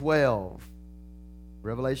12.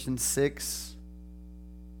 Revelation 6,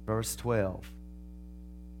 verse 12.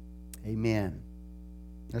 Amen.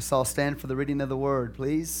 Let's all stand for the reading of the word,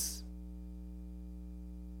 please.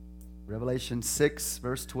 Revelation 6,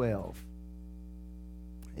 verse 12.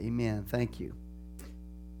 Amen. Thank you.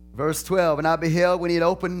 Verse 12, and I beheld when he had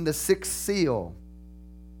opened the sixth seal,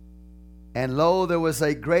 and lo, there was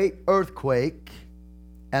a great earthquake,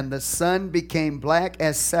 and the sun became black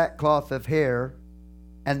as sackcloth of hair,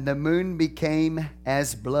 and the moon became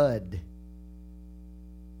as blood.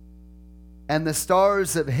 And the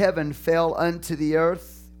stars of heaven fell unto the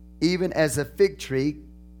earth, even as a fig tree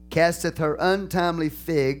casteth her untimely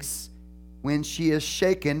figs when she is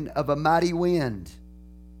shaken of a mighty wind.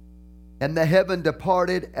 And the heaven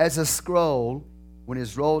departed as a scroll when it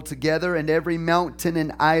is rolled together, and every mountain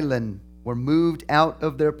and island were moved out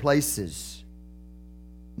of their places.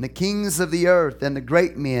 And the kings of the earth, and the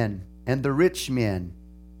great men, and the rich men,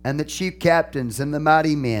 and the chief captains, and the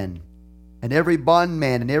mighty men, and every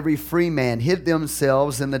bondman and every free man hid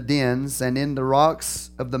themselves in the dens and in the rocks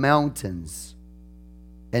of the mountains,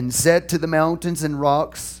 and said to the mountains and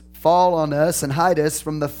rocks, Fall on us and hide us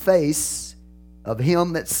from the face of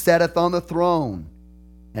him that sitteth on the throne,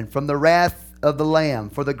 and from the wrath of the Lamb.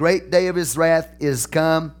 For the great day of his wrath is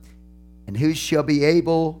come, and who shall be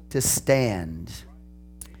able to stand?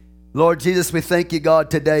 Lord Jesus, we thank you, God,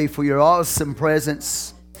 today for your awesome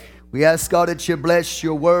presence. We ask, God, that you bless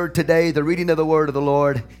your word today, the reading of the word of the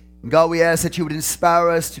Lord. And God, we ask that you would inspire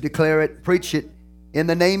us to declare it, preach it. In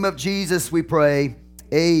the name of Jesus, we pray.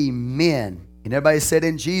 Amen. And everybody said,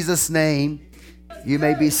 in Jesus' name, you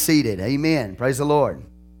may be seated. Amen. Praise the Lord.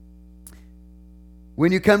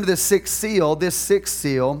 When you come to the sixth seal, this sixth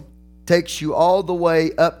seal takes you all the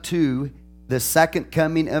way up to the second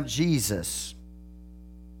coming of Jesus.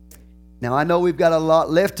 Now, I know we've got a lot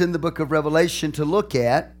left in the book of Revelation to look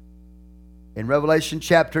at. In Revelation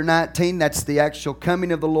chapter 19, that's the actual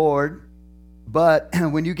coming of the Lord. But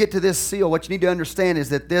when you get to this seal, what you need to understand is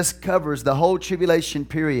that this covers the whole tribulation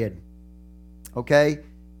period. Okay?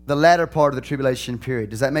 The latter part of the tribulation period.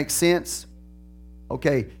 Does that make sense?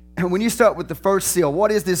 Okay. And when you start with the first seal,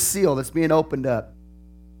 what is this seal that's being opened up?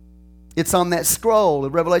 It's on that scroll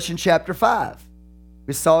of Revelation chapter 5.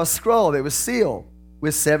 We saw a scroll that was sealed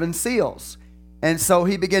with 7 seals. And so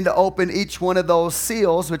he began to open each one of those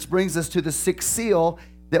seals, which brings us to the sixth seal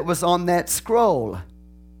that was on that scroll.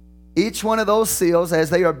 Each one of those seals, as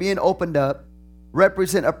they are being opened up,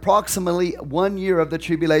 represent approximately 1 year of the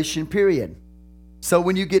tribulation period. So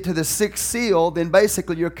when you get to the sixth seal, then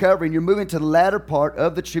basically you're moving to the latter part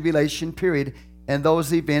of the tribulation period and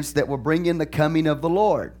those events that will bring in the coming of the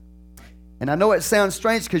Lord. And I know it sounds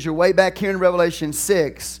strange because you're way back here in Revelation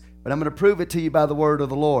 6, but I'm going to prove it to you by the word of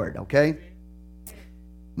the Lord, okay?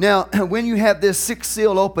 Now, when you have this sixth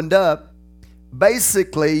seal opened up,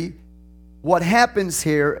 basically what happens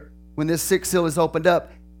here when this sixth seal is opened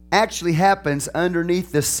up actually happens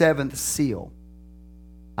underneath the seventh seal.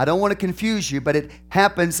 I don't want to confuse you, but it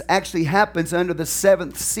actually happens under the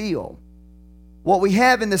seventh seal. What we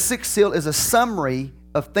have in the sixth seal is a summary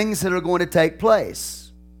of things that are going to take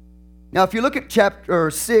place. Now, if you look at chapter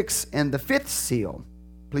 6 and the fifth seal,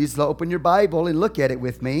 please open your Bible and look at it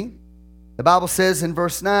with me. The Bible says in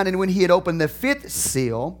verse 9, and when he had opened the fifth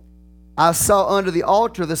seal, I saw under the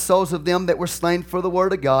altar the souls of them that were slain for the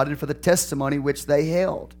word of God and for the testimony which they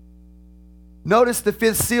held. Notice the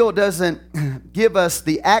fifth seal doesn't give us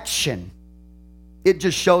the action. It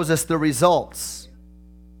just shows us the results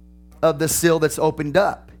of the seal that's opened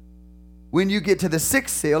up. When you get to the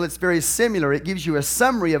sixth seal, it's very similar. It gives you a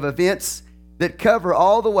summary of events that cover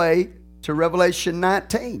all the way to Revelation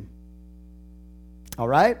 19. All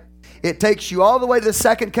right? It takes you all the way to the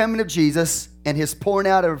second coming of Jesus and his pouring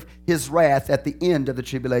out of his wrath at the end of the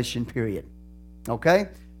tribulation period. Okay?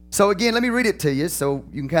 So again, let me read it to you so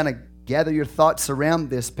you can kind of gather your thoughts around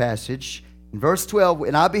this passage. In verse 12,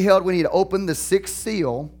 and I beheld when he had opened the sixth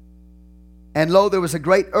seal, and lo, there was a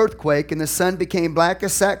great earthquake, and the sun became black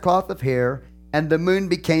as sackcloth of hair, and the moon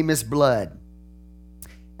became as blood.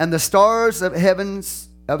 And the stars of heaven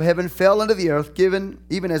fell unto the earth,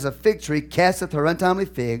 even as a fig tree casteth her untimely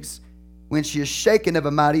figs, when she is shaken of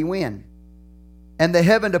a mighty wind. And the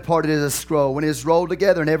heaven departed as a scroll, when it is rolled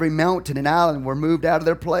together, and every mountain and island were moved out of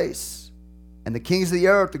their place. And the kings of the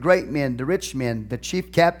earth, the great men, the rich men, the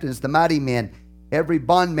chief captains, the mighty men, every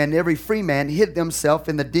bondman, every free man, hid themselves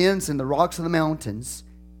in the dens and the rocks of the mountains,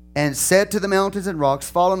 and said to the mountains and rocks,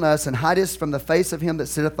 Fall on us, and hide us from the face of him that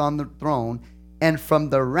sitteth on the throne, and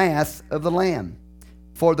from the wrath of the Lamb.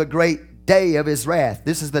 For the great day of his wrath.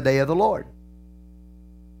 This is the day of the Lord.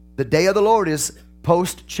 The day of the Lord is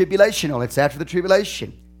post-tribulational. It's after the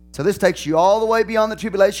tribulation. So this takes you all the way beyond the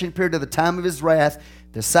tribulation period to the time of his wrath,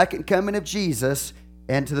 the second coming of Jesus,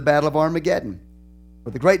 and to the battle of Armageddon.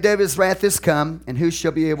 For the great day of his wrath is come, and who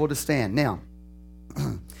shall be able to stand? Now,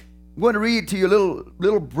 I'm going to read to you a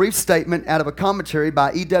little brief statement out of a commentary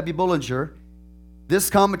by E.W. Bullinger. This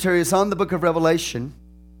commentary is on the book of Revelation,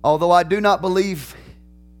 although I do not believe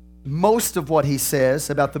most of what he says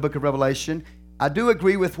about the book of Revelation. I do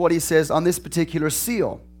agree with what he says on this particular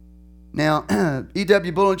seal. Now,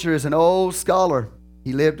 E.W. Bullinger is an old scholar.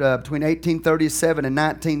 He lived between 1837 and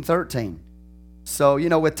 1913. So,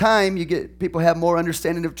 with time, people have more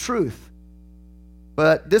understanding of truth.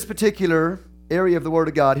 But this particular area of the Word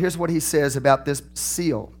of God, here's what he says about this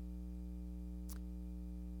seal.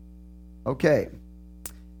 Okay.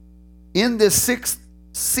 In this sixth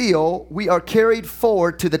seal, we are carried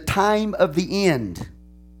forward to the time of the end.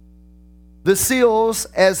 The seals,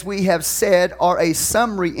 as we have said, are a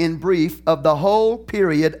summary in brief of the whole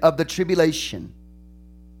period of the tribulation.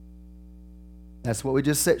 That's what we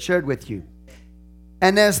just shared with you.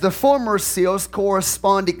 And as the former seals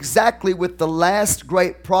correspond exactly with the last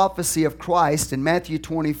great prophecy of Christ in Matthew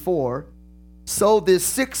 24, so this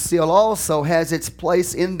sixth seal also has its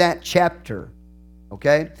place in that chapter.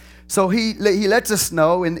 Okay? So he lets us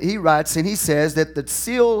know, and he writes, and he says that the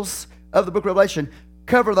seals of the book of Revelation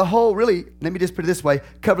cover the whole, really, let me just put it this way,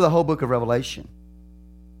 cover the whole book of Revelation.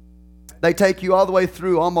 They take you all the way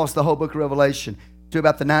through almost the whole book of Revelation to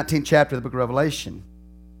about the 19th chapter of the book of Revelation.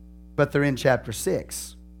 But they're in chapter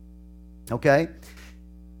 6. Okay?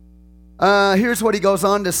 Here's what he goes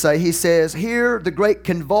on to say. He says, here the great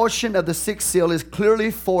convulsion of the sixth seal is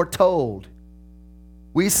clearly foretold.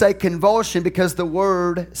 We say convulsion because the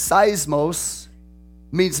word seismos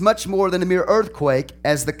means much more than a mere earthquake,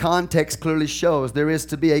 as the context clearly shows. There is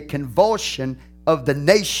to be a convulsion of the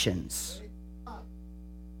nations,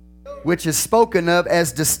 which is spoken of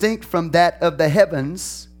as distinct from that of the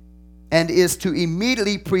heavens, and is to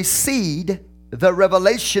immediately precede the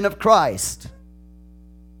revelation of Christ.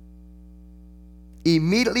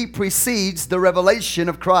 Immediately precedes the revelation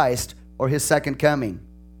of Christ, or his second coming,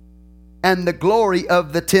 and the glory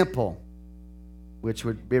of the temple, which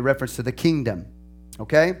would be a reference to the kingdom.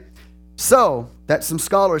 Okay? So, that's some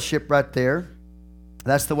scholarship right there.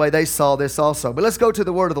 That's the way they saw this also. But let's go to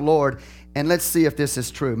the word of the Lord, and let's see if this is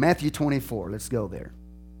true. Matthew 24, let's go there.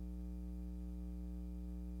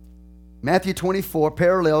 Matthew 24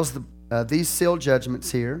 parallels these seal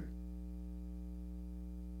judgments here.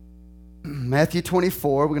 Matthew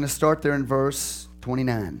 24, we're going to start there in verse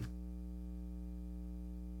 29.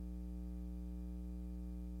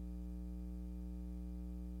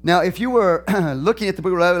 Now, if you were looking at the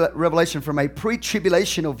book of Revelation from a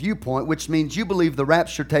pre-tribulational viewpoint, which means you believe the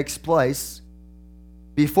rapture takes place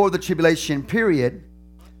before the tribulation period,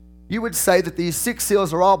 you would say that these six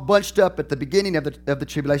seals are all bunched up at the beginning of the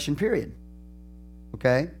tribulation period.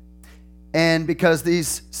 Okay? And because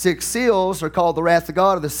these six seals are called the wrath of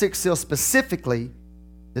God, or the sixth seal specifically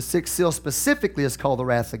is called the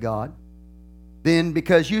wrath of God, then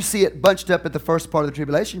because you see it bunched up at the first part of the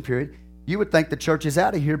tribulation period, you would think the church is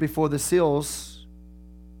out of here before the seals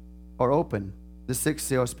are open. The sixth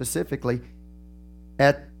seal specifically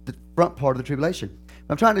at the front part of the tribulation.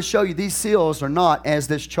 I'm trying to show you these seals are not as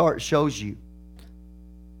this chart shows you.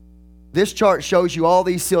 This chart shows you all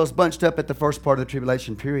these seals bunched up at the first part of the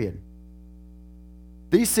tribulation period.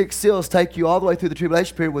 These six seals take you all the way through the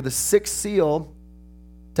tribulation period, where the sixth seal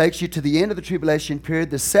takes you to the end of the tribulation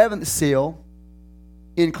period. The seventh seal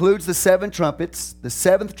includes the seven trumpets. The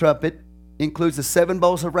seventh trumpet includes the seven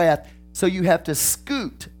bowls of wrath. So you have to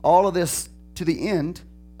scoot all of this to the end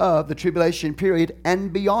of the tribulation period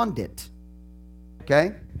and beyond it.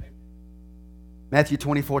 Okay? Matthew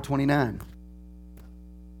 24:29.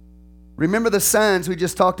 Remember the signs we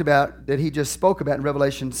just talked about, that he just spoke about in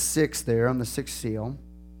Revelation 6 there on the sixth seal.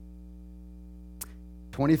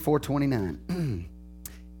 24:29.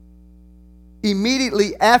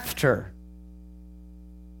 Immediately after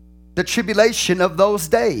the tribulation of those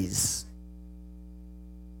days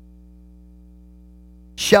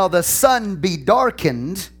shall the sun be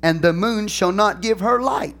darkened, and the moon shall not give her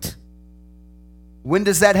light. When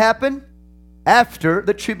does that happen? After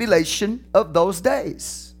the tribulation of those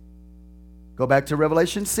days. Go back to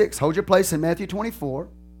Revelation 6. Hold your place in Matthew 24.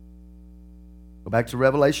 Go back to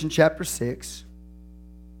Revelation chapter 6.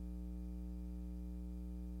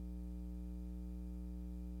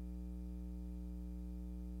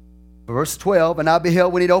 Verse 12, and I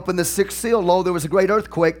beheld when he'd opened the sixth seal, lo, there was a great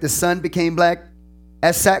earthquake. The sun became black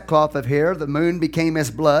as sackcloth of hair. The moon became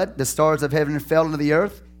as blood. The stars of heaven fell into the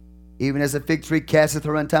earth, even as a fig tree casteth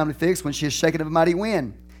her untimely figs when she is shaken of a mighty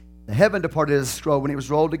wind. The heaven departed as a scroll when it was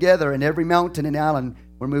rolled together, and every mountain and island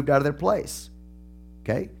were moved out of their place.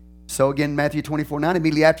 Okay? So again, Matthew 24:9,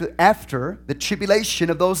 immediately after the tribulation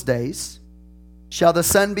of those days, shall the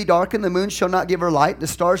sun be darkened, the moon shall not give her light, the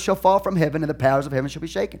stars shall fall from heaven, and the powers of heaven shall be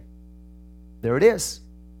shaken. There it is.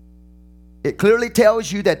 It clearly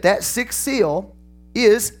tells you that that sixth seal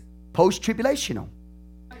is post-tribulational.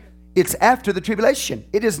 It's after the tribulation.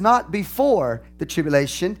 It is not before the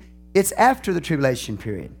tribulation. It's after the tribulation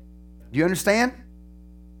period. Do you understand?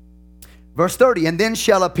 Verse 30, and then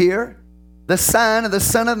shall appear the sign of the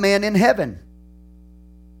Son of Man in heaven.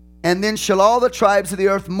 And then shall all the tribes of the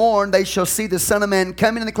earth mourn. They shall see the Son of Man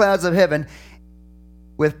coming in the clouds of heaven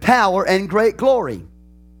with power and great glory.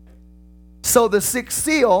 So the sixth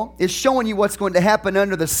seal is showing you what's going to happen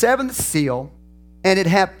under the seventh seal.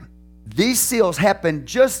 And these seals happen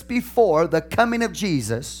just before the coming of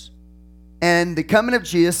Jesus. And the coming of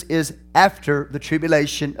Jesus is after the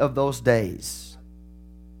tribulation of those days.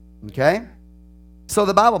 Okay? So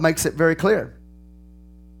the Bible makes it very clear.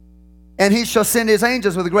 And he shall send his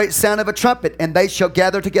angels with a great sound of a trumpet, and they shall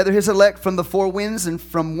gather together his elect from the four winds and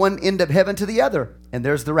from one end of heaven to the other. And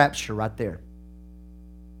there's the rapture right there.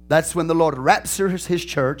 That's when the Lord raptures his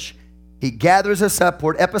church. He gathers us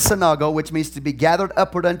upward, episanogo, which means to be gathered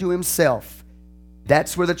upward unto himself.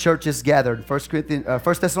 That's where the church is gathered. 1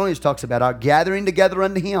 Thessalonians talks about our gathering together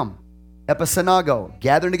unto him. Episanogo,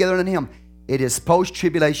 gathering together unto him. It is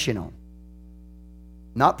post-tribulational.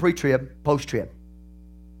 Not pre-trib, post-trib.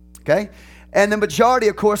 Okay? And the majority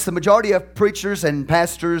of preachers and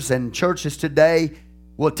pastors and churches today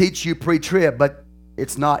will teach you pre-trib, but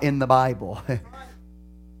it's not in the Bible.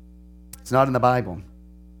 It's not in the Bible.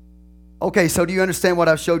 Okay, so do you understand what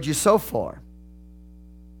I've showed you so far?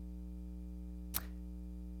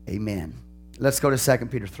 Amen. Let's go to 2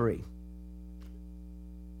 Peter 3.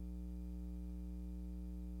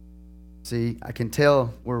 See, I can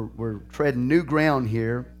tell we're treading new ground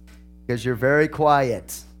here because you're very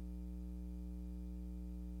quiet.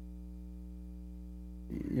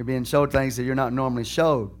 You're being showed things that you're not normally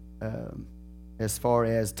showed as far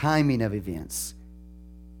as timing of events.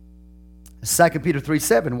 2 Peter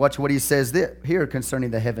 3:7, watch what he says here concerning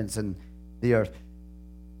the heavens and the earth.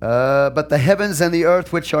 But the heavens and the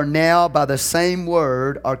earth, which are now by the same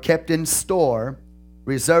word, are kept in store,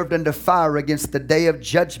 reserved unto fire against the day of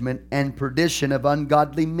judgment and perdition of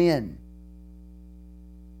ungodly men.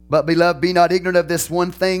 But, beloved, be not ignorant of this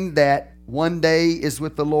one thing, that one day is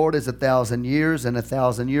with the Lord as 1,000 years, and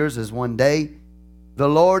 1,000 years is one day. The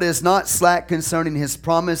Lord is not slack concerning his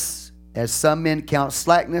promise, as some men count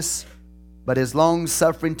slackness, but is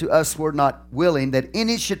long-suffering to usward, not willing that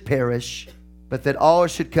any should perish, but that all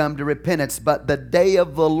should come to repentance. But the day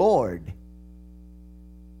of the Lord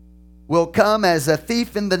will come as a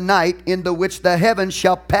thief in the night, into which the heavens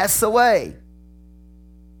shall pass away.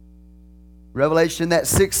 Revelation, that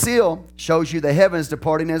sixth seal, shows you the heavens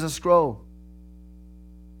departing as a scroll.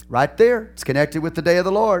 Right there. It's connected with the day of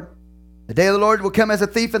the Lord. The day of the Lord will come as a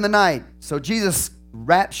thief in the night. So Jesus'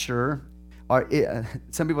 rapture, or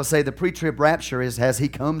some people say the pre-trib rapture, is as he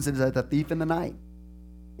comes as a thief in the night.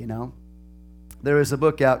 You know, there is a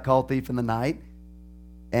book out called Thief in the Night,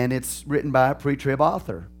 and it's written by a pre-trib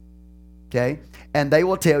author. Okay, and they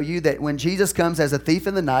will tell you that when Jesus comes as a thief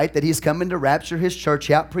in the night, that he's coming to rapture his church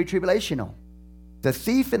out pre-tribulational. The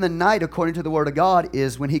thief in the night, according to the Word of God,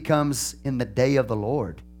 is when he comes in the day of the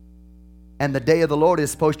Lord, and the day of the Lord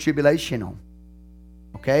is post-tribulational.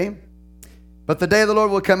 Okay. But the day of the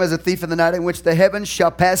Lord will come as a thief in the night, in which the heavens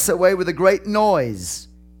shall pass away with a great noise,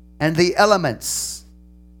 and the elements,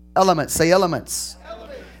 say elements,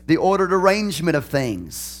 the ordered arrangement of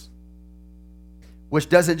things, which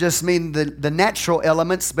doesn't just mean the natural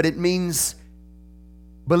elements, but it means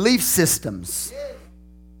belief systems.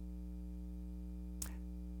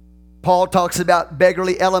 Paul talks about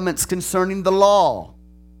beggarly elements concerning the law.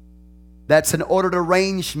 That's an ordered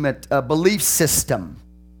arrangement, a belief system.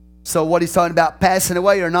 So what he's talking about passing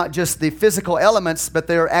away are not just the physical elements, but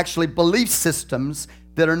they are actually belief systems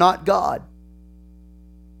that are not God.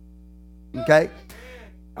 Okay?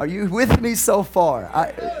 Are you with me so far?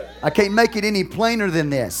 I can't make it any plainer than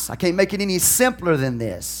this. I can't make it any simpler than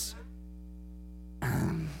this.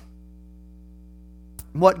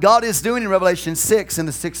 What God is doing in Revelation 6 in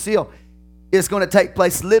the sixth seal is going to take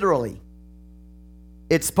place literally.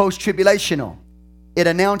 It's post-tribulational. It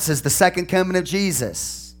announces the second coming of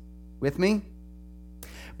Jesus. With me?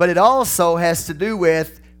 But it also has to do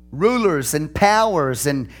with rulers and powers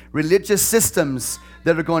and religious systems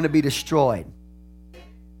that are going to be destroyed.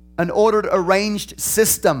 An ordered, arranged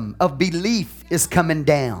system of belief is coming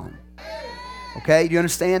down. Okay, do you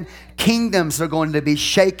understand? Kingdoms are going to be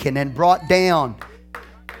shaken and brought down.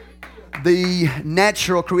 The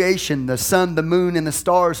natural creation, the sun, the moon, and the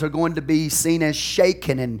stars are going to be seen as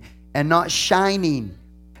shaken and not shining.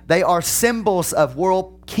 They are symbols of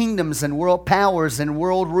world kingdoms and world powers and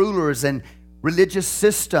world rulers and religious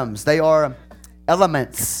systems. They are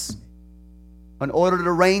elements, an ordered,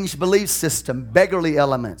 arranged belief system, beggarly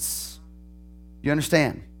elements. You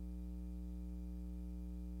understand?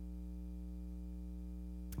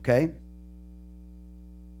 Okay?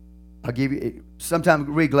 I'll give you,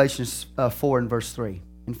 sometime read Galatians 4 and verse 3.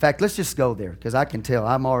 In fact, let's just go there, because I can tell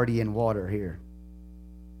I'm already in water here.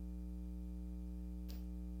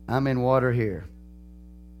 I'm in water here.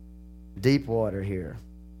 Deep water here.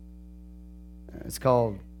 It's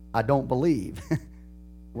called, I don't believe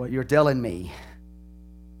what you're telling me.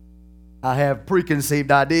 I have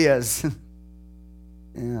preconceived ideas.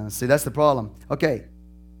 Yeah, see, that's the problem. Okay.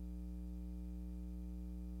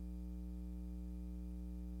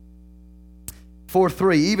 For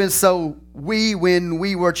 3, even so we, when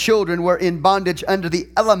we were children, were in bondage under the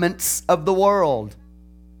elements of the world.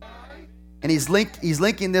 And he's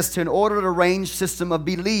linking this to an ordered, arranged system of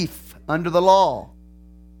belief under the law.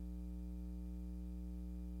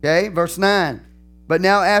 Okay, verse 9. But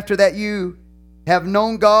now after that you have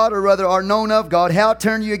known God, or rather are known of God, how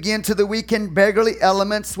turn you again to the weak and beggarly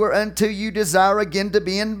elements whereunto you desire again to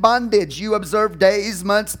be in bondage? You observe days,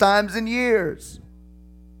 months, times, and years.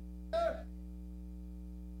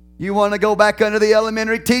 You want to go back under the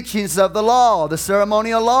elementary teachings of the law, the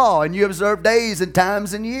ceremonial law, and you observe days and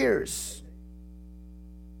times and years.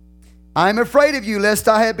 I am afraid of you, lest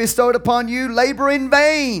I have bestowed upon you labor in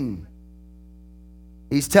vain.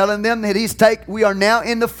 He's telling them that we are now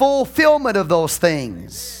in the fulfillment of those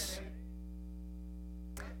things.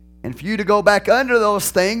 And for you to go back under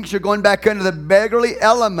those things, you're going back under the beggarly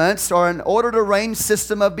elements or an ordered, arranged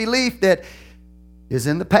system of belief that is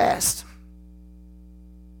in the past.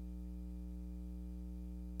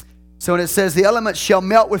 So when it says the elements shall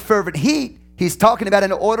melt with fervent heat, he's talking about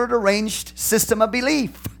an ordered, arranged system of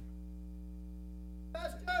belief.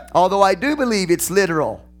 Although I do believe it's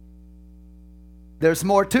literal. There's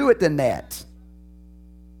more to it than that.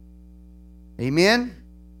 Amen?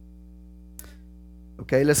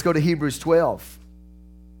 Okay, let's go to Hebrews 12.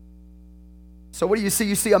 So what do you see?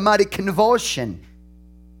 You see a mighty convulsion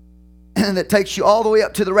that takes you all the way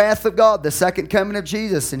up to the wrath of God, the second coming of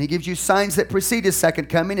Jesus. And he gives you signs that precede his second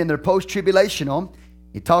coming, and they're post-tribulational.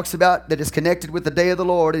 He talks about that it's connected with the day of the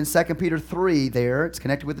Lord in 2 Peter 3 there. It's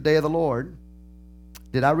connected with the day of the Lord.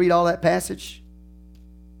 Did I read all that passage?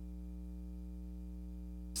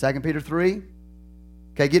 2 Peter 3.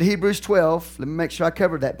 Okay, get Hebrews 12. Let me make sure I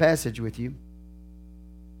covered that passage with you.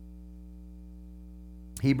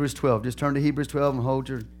 Hebrews 12. Just turn to Hebrews 12 and hold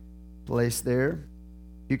your place there.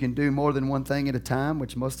 You can do more than one thing at a time,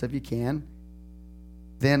 which most of you can.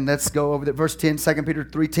 Then let's go over to verse 10, 2 Peter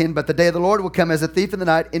 3:10. But the day of the Lord will come as a thief in the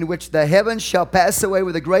night, in which the heavens shall pass away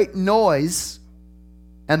with a great noise,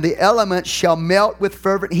 and the elements shall melt with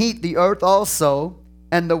fervent heat, the earth also,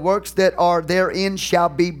 and the works that are therein shall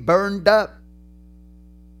be burned up.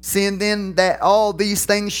 Seeing then that all these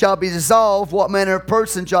things shall be dissolved, what manner of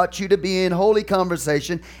persons ought you to be in holy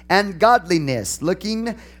conversation and godliness,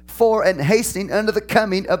 looking for and hastening unto the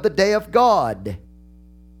coming of the day of God,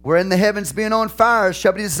 wherein the heavens being on fire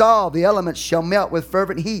shall be dissolved, the elements shall melt with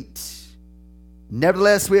fervent heat.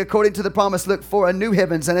 Nevertheless, we according to the promise look for a new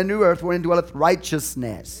heavens and a new earth wherein dwelleth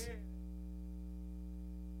righteousness.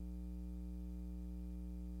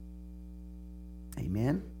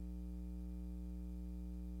 Amen.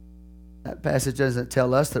 That passage doesn't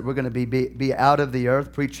tell us that we're going to be out of the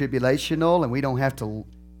earth pre-tribulational, and we don't have to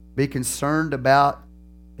be concerned about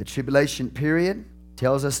the tribulation period. It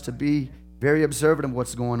tells us to be very observant of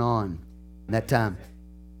what's going on in that time.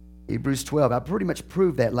 Hebrews 12. I pretty much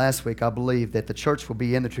proved that last week, I believe, that the church will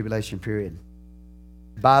be in the tribulation period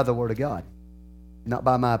by the Word of God. Not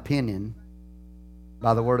by my opinion,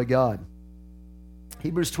 by the Word of God.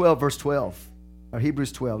 Hebrews 12, verse 12. Or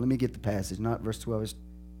Hebrews 12. Let me get the passage, not verse 12. It's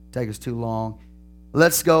take us too long.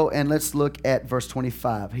 Let's go and let's look at verse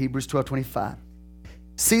 25. Hebrews 12:25.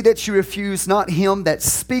 See that you refuse not him that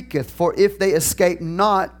speaketh, for if they escape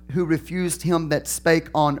not who refused him that spake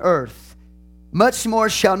on earth, much more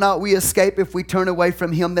shall not we escape if we turn away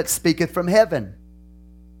from him that speaketh from heaven,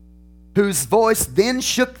 whose voice then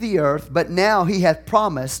shook the earth, but now he hath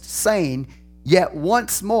promised, saying, Yet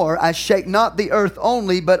once more I shake not the earth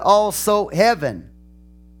only, but also heaven.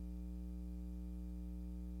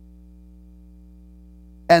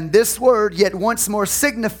 And this word, yet once more,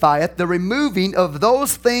 signifieth the removing of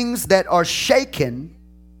those things that are shaken,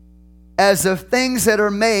 as of things that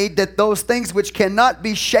are made, that those things which cannot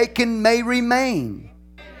be shaken may remain.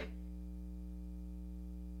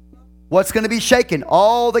 What's going to be shaken?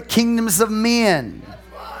 All the kingdoms of men.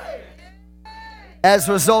 As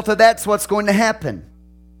a result of that's what's going to happen.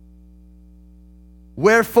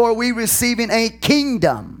 Wherefore we receiving a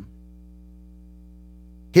kingdom.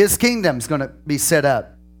 His kingdom's going to be set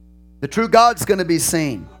up. The true God's going to be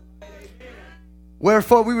seen.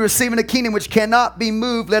 Wherefore we receiving a kingdom which cannot be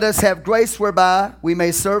moved, let us have grace whereby we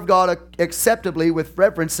may serve God acceptably with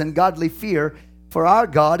reverence and godly fear, for our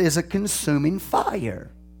God is a consuming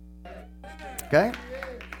fire. Okay?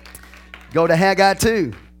 Go to Haggai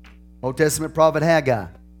 2. Old Testament prophet Haggai.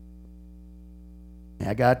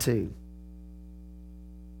 Haggai 2.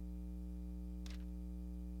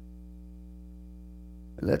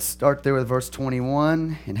 Let's start there with verse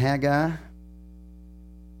 21 in Haggai.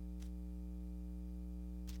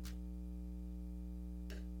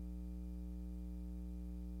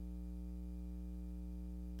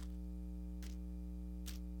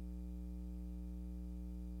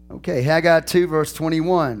 Okay, Haggai 2, verse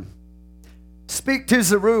 21. Speak to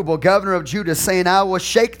Zerubbabel, governor of Judah, saying, I will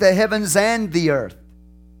shake the heavens and the earth,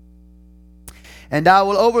 and I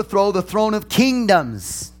will overthrow the throne of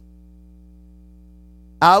kingdoms.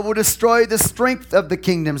 I will destroy the strength of the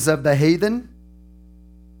kingdoms of the heathen.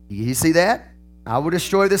 You see that? I will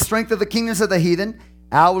destroy the strength of the kingdoms of the heathen.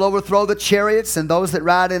 I will overthrow the chariots and those that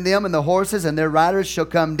ride in them, and the horses, and their riders shall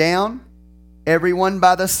come down, everyone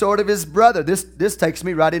by the sword of his brother. This takes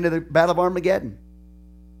me right into the battle of Armageddon.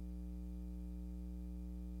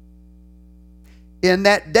 In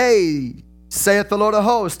that day, saith the Lord of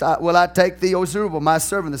hosts, will I take thee, O Zerubbabel, my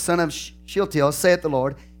servant, the son of Shealtiel, saith the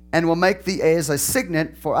Lord, and will make thee as a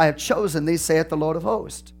signet, for I have chosen thee, saith the Lord of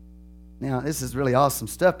hosts. Now, this is really awesome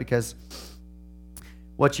stuff, because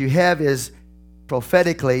what you have is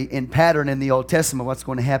prophetically in pattern in the Old Testament what's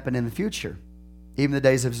going to happen in the future, even the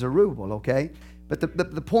days of Zerubbabel, okay? But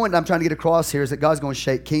the point I'm trying to get across here is that God's going to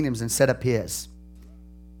shake kingdoms and set up His.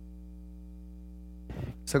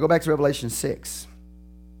 So go back to Revelation 6.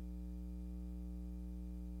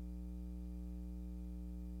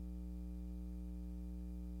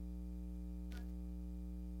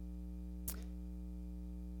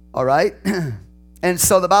 All right? And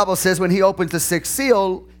so the Bible says when He opens the sixth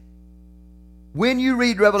seal, when you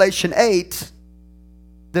read Revelation 8,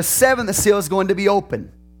 the seventh seal is going to be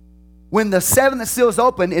open. When the seventh seal is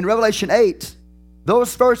open in Revelation 8,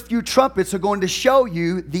 those first few trumpets are going to show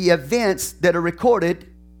you the events that are recorded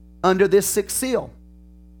under this sixth seal.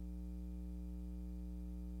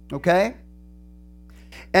 Okay?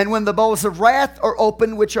 And when the bowls of wrath are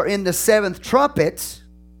open, which are in the seventh trumpet,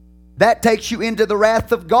 that takes you into the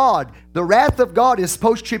wrath of God. The wrath of God is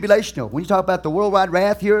post-tribulational. When you talk about the worldwide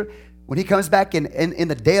wrath here, when He comes back in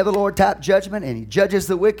the day of the Lord type judgment and He judges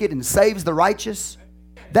the wicked and saves the righteous,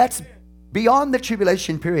 that's beyond the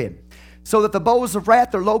tribulation period. So that the bowls of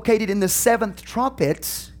wrath are located in the seventh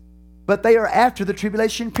trumpet, but they are after the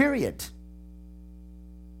tribulation period.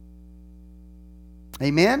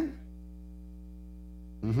 Amen?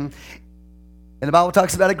 Mm-hmm. And the Bible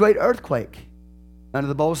talks about a great earthquake under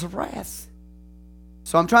the bowls of wrath.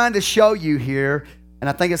 So I'm trying to show you here, and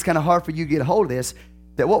I think it's kind of hard for you to get a hold of this,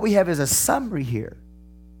 that what we have is a summary here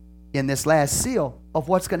in this last seal of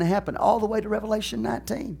what's going to happen all the way to Revelation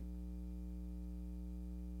 19.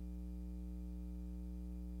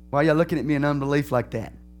 Why are y'all looking at me in unbelief like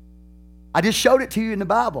that? I just showed it to you in the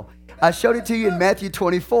Bible. I showed it to you in Matthew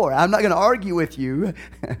 24. I'm not going to argue with you,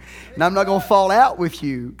 and I'm not going to fall out with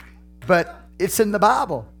you, but it's in the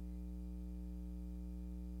Bible.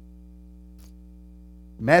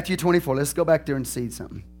 Matthew 24. Let's go back there and see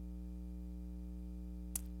something.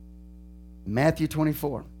 Matthew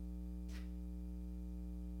 24.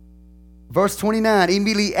 Verse 29.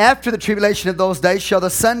 Immediately after the tribulation of those days shall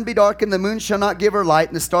the sun be darkened, the moon shall not give her light,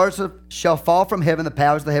 and the stars shall fall from heaven, the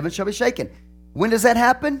powers of the heavens shall be shaken. When does that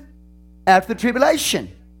happen? After the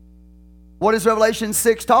tribulation. What is Revelation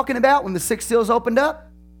 6 talking about when the sixth seal is opened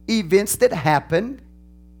up? Events that happened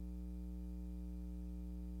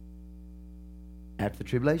after the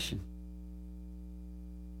tribulation.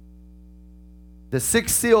 The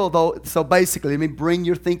sixth seal, though, so basically, let me bring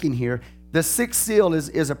your thinking here. The sixth seal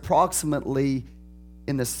is approximately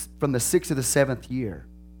from the sixth to the seventh year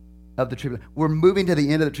of the tribulation. We're moving to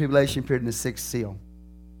the end of the tribulation period in the sixth seal.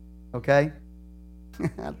 Okay?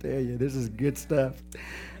 I tell you, this is good stuff.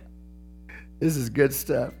 This is good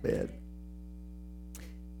stuff, man.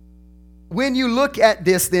 When you look at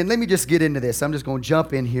this, then, let me just get into this. I'm just going to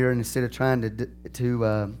jump in here instead of trying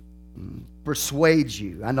to persuade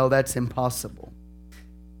you. I know that's impossible.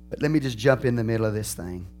 But let me just jump in the middle of this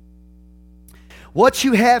thing. What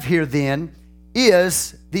you have here then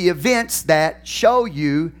is the events that show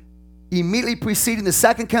you immediately preceding the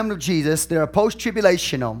second coming of Jesus. They are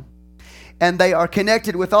post-tribulational, and they are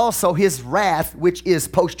connected with also his wrath, which is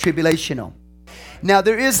post-tribulational. Now,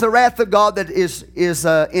 there is the wrath of God that is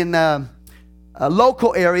in a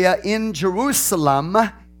local area in Jerusalem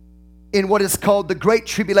in what is called the Great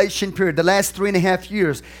Tribulation period, the last 3.5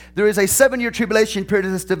 years. There is a 7-year tribulation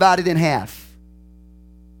period that's divided in half.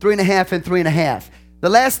 3.5 and 3.5. The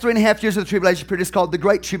last 3.5 years of the tribulation period is called the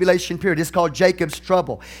Great Tribulation period. It's called Jacob's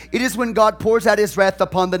trouble. It is when God pours out his wrath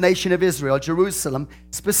upon the nation of Israel, Jerusalem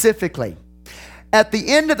specifically. At the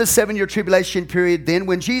end of the 7-year tribulation period then,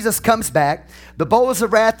 when Jesus comes back, the bowls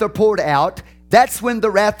of wrath are poured out. That's when the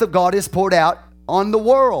wrath of God is poured out on the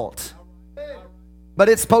world. But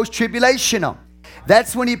it's post-tribulational.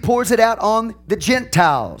 That's when he pours it out on the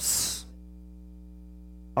Gentiles.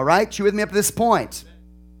 All right? You with me up to this point?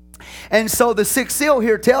 And so the sixth seal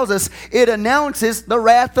here tells us it announces the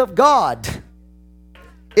wrath of God.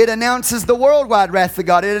 It announces the worldwide wrath of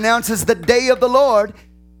God. It announces the day of the Lord,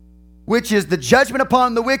 which is the judgment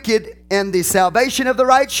upon the wicked and the salvation of the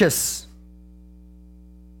righteous.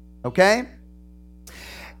 Okay?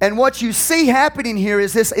 And what you see happening here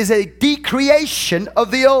is this is a decreation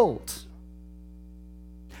of the old.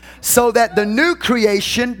 So that the new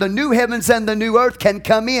creation, the new heavens and the new earth can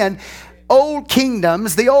come in. Old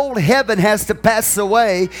kingdoms, the old heaven has to pass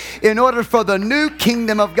away in order for the new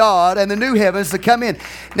kingdom of God and the new heavens to come in.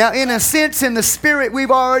 Now, in a sense, in the spirit, we've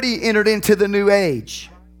already entered into the new age.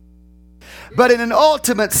 But in an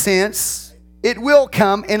ultimate sense, it will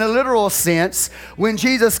come in a literal sense when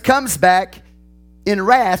Jesus comes back in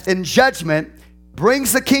wrath and judgment,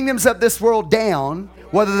 brings the kingdoms of this world down,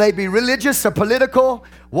 whether they be religious or political,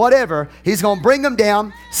 whatever. He's going to bring them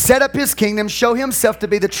down, set up his kingdom, show himself to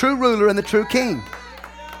be the true ruler and the true king.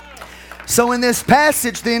 So in this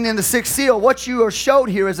passage then, in the sixth seal, what you are showed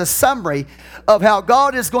here is a summary of how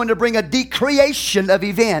God is going to bring a decreation of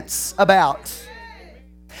events about.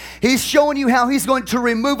 He's showing you how he's going to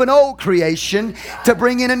remove an old creation to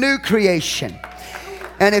bring in a new creation.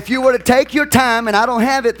 And if you were to take your time, and I don't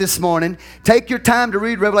have it this morning, take your time to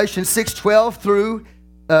read Revelation 6:12 through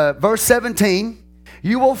verse 17,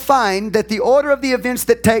 you will find that the order of the events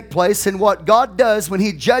that take place and what God does when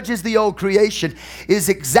he judges the old creation is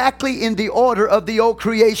exactly in the order of the old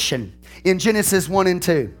creation in Genesis 1 and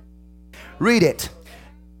 2. Read it.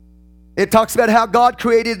 It talks about how God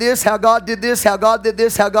created this, how God did this, how God did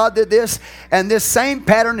this, how God did this. And this same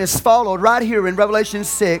pattern is followed right here in Revelation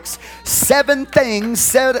 6. 7 things,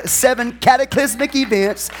 7 cataclysmic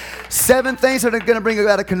events, 7 things that are going to bring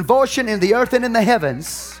about a convulsion in the earth and in the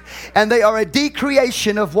heavens. And they are a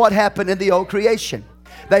decreation of what happened in the old creation.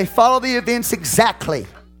 They follow the events exactly.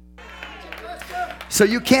 So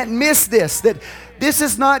you can't miss this. That this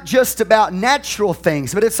is not just about natural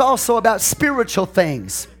things, but it's also about spiritual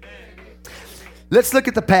things. Let's look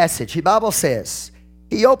at the passage. The Bible says,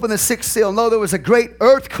 he opened the sixth seal. No, there was a great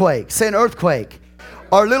earthquake. Say an earthquake.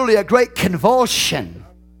 Or literally a great convulsion.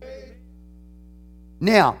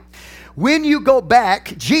 Now, when you go back,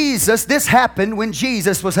 this happened when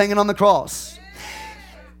Jesus was hanging on the cross.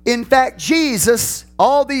 In fact, Jesus,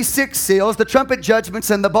 all these 6 seals, the trumpet judgments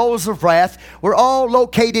and the bowls of wrath, were all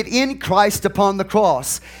located in Christ upon the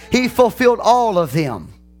cross. He fulfilled all of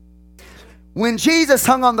them. When Jesus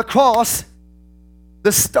hung on the cross,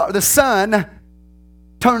 the sun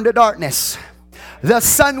turned to darkness. The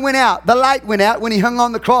sun went out. The light went out when he hung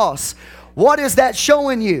on the cross. What is that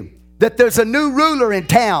showing you? That there's a new ruler in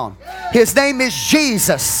town. His name is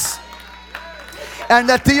Jesus. And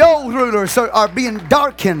that the old rulers are being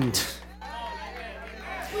darkened.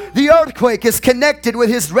 The earthquake is connected with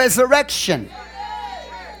his resurrection.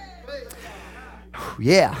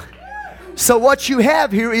 Yeah. So what you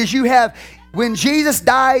have here is when Jesus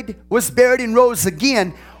died, was buried, and rose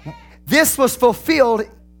again, this was fulfilled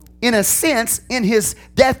in a sense in his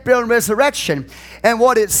death, burial, and resurrection. And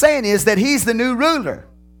what it's saying is that he's the new ruler.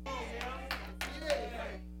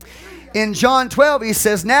 In John 12, he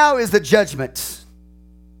says, now is the judgment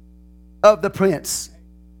of the prince.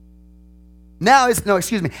 Now is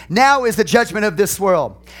the judgment of this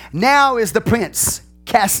world. Now is the prince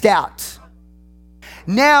cast out.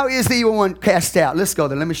 Now is the evil one cast out. Let's go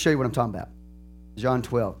there. Let me show you what I'm talking about. John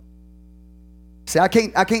 12. See, I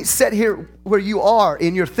can't sit here where you are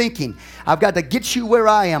in your thinking. I've got to get you where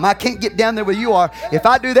I am. I can't get down there where you are. If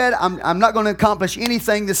I do that, I'm not going to accomplish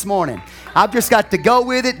anything this morning. I've just got to go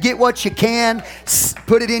with it, get what you can,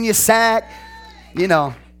 put it in your sack, you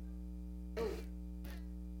know.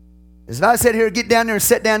 As if I sit here, get down there and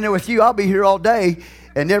sit down there with you, I'll be here all day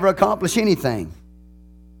and never accomplish anything.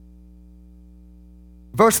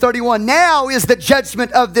 Verse 31, now is the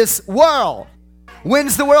judgment of this world.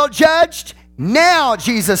 When's the world judged? Now,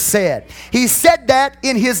 Jesus said. He said that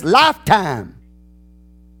in his lifetime.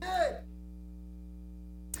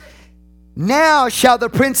 Now shall the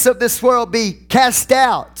prince of this world be cast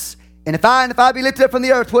out. And if I be lifted up from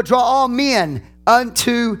the earth, will draw all men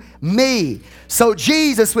unto me. So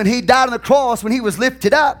Jesus, when he died on the cross, when he was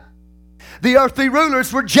lifted up, the earthly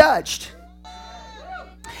rulers were judged.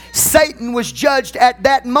 Satan was judged at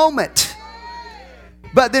that moment.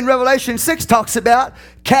 But then Revelation 6 talks about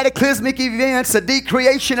cataclysmic events, a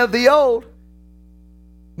decreation of the old.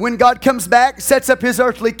 When God comes back, sets up his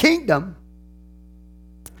earthly kingdom.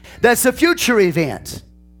 That's a future event.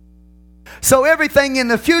 So everything in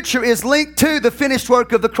the future is linked to the finished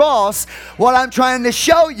work of the cross. What I'm trying to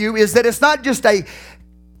show you is that it's not just a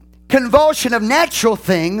convulsion of natural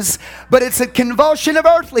things, but it's a convulsion of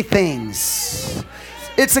earthly things.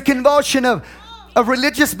 It's a convulsion of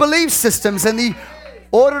religious belief systems and the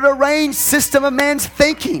ordered, arranged system of man's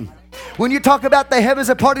thinking. When you talk about the heavens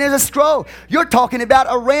are parted as a scroll, you're talking about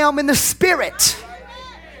a realm in the spirit.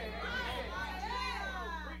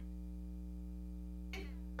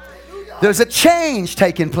 There's a change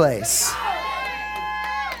taking place.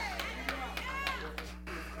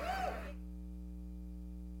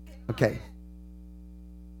 Okay.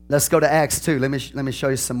 Let's go to Acts 2. Let me show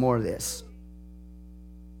you some more of this.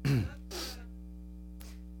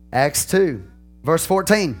 Acts 2, verse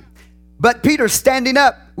 14. But Peter, standing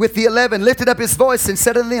up with the 11, lifted up his voice and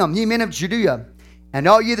said unto them, Ye men of Judea, and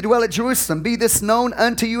all ye that dwell at Jerusalem, be this known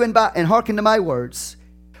unto you, and hearken to my words.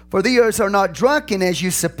 For the ears are not drunken as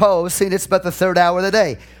you suppose, seeing it's but the third hour of the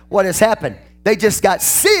day. What has happened? They just got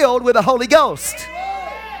sealed with the Holy Ghost.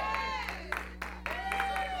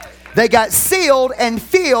 They got sealed and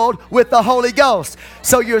filled with the Holy Ghost.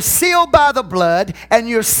 So you're sealed by the blood and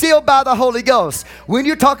you're sealed by the Holy Ghost. When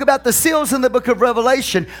you talk about the seals in the book of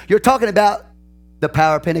Revelation, you're talking about the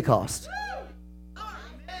power of Pentecost.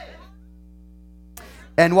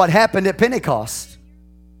 And what happened at Pentecost?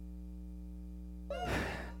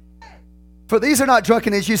 For these are not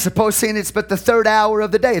drunken as you suppose, seeing it's but the third hour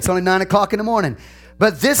of the day. It's only 9 o'clock in the morning.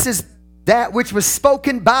 But this is that which was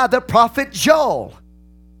spoken by the prophet Joel.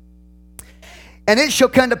 And it shall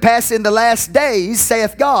come to pass in the last days,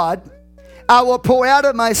 saith God, I will pour out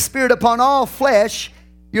of my spirit upon all flesh.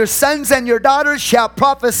 Your sons and your daughters shall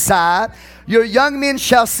prophesy. Your young men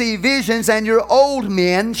shall see visions, and your old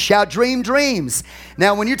men shall dream dreams.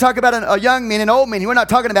 Now, when you talk about a young man and old men, we're not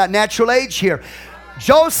talking about natural age here.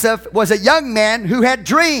 Joseph was a young man who had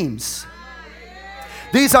dreams.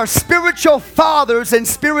 These are spiritual fathers and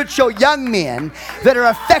spiritual young men that are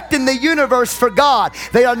affecting the universe for God.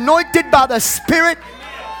 They are anointed by the Spirit.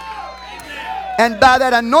 And by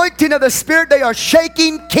that anointing of the Spirit, they are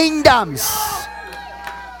shaking kingdoms.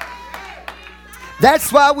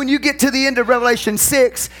 That's why when you get to the end of Revelation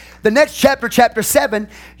 6, the next chapter, chapter 7,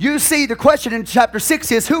 you see the question in chapter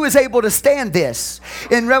 6 is, who is able to stand this?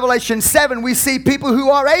 In Revelation 7, we see people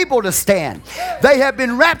who are able to stand. They have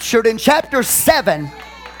been raptured in chapter 7.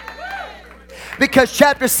 Because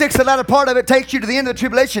chapter 6, the latter part of it, takes you to the end of the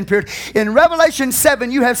tribulation period. In Revelation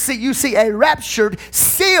 7, you see a raptured,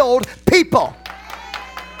 sealed people.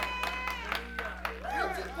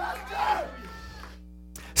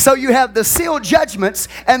 So you have the sealed judgments,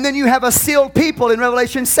 and then you have a sealed people in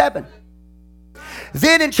Revelation 7.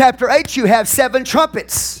 Then in chapter 8, you have 7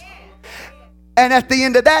 trumpets. And at the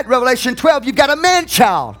end of that, Revelation 12, you've got a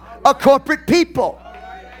man-child, a corporate people.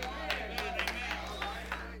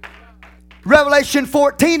 Revelation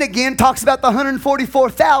 14 again talks about the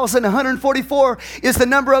 144,000. 144 is the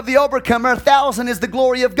number of the overcomer. 1,000 is the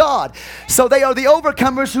glory of God. So they are the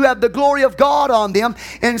overcomers who have the glory of God on them.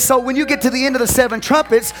 And so when you get to the end of the 7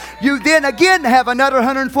 trumpets, you then again have another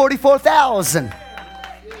 144,000.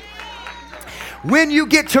 When you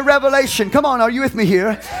get to Revelation, come on, are you with me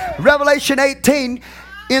here? Revelation 18,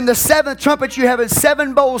 in the 7th trumpet, you have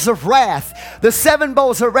 7 bowls of wrath. The 7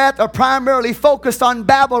 bowls of wrath are primarily focused on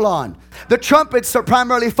Babylon. The trumpets are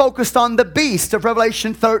primarily focused on the beast of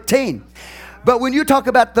Revelation 13. But when you talk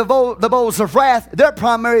about the bowls of wrath, their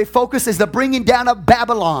primary focus is the bringing down of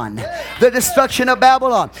Babylon, the destruction of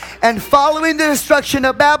Babylon. And following the destruction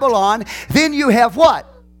of Babylon, then you have what?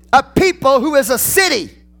 A people who is a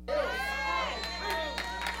city.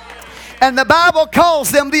 And the Bible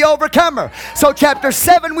calls them the overcomer. So chapter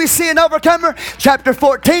 7 we see an overcomer. Chapter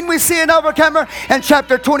 14 we see an overcomer. And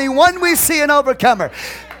chapter 21 we see an overcomer.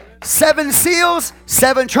 7 seals,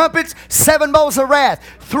 7 trumpets, 7 bowls of wrath.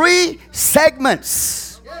 3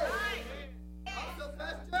 segments.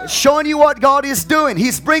 Showing you what God is doing.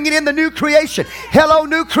 He's bringing in the new creation. Hello,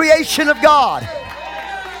 new creation of God.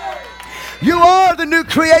 You are the new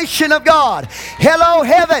creation of God. Hello,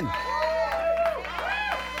 heaven.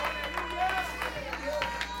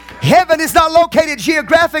 Heaven is not located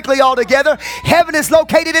geographically altogether. Heaven is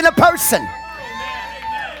located in a person.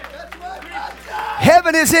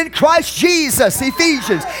 Heaven is in Christ Jesus.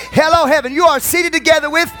 Ephesians. Hello, heaven. You are seated together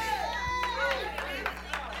with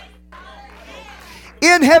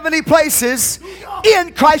in heavenly places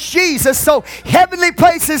in Christ Jesus. So heavenly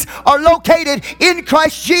places are located in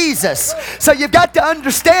Christ Jesus. So you've got to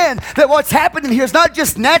understand that what's happening here is not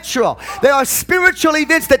just natural. There are spiritual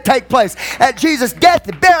events that take place at Jesus' death,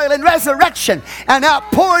 burial, and resurrection, and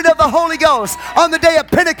outpouring of the Holy Ghost on the day of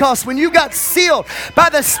Pentecost when you got sealed by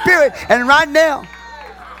the Spirit. And right now,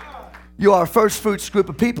 you are a first fruits group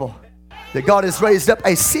of people that God has raised up,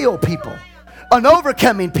 a sealed people, an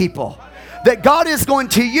overcoming people that God is going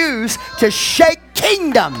to use to shake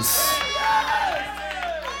kingdoms.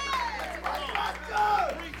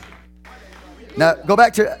 Now, go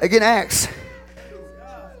back to, again, Acts.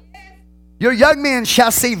 Your young men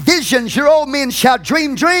shall see visions. Your old men shall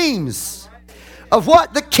dream dreams. Of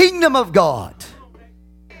what? The kingdom of God.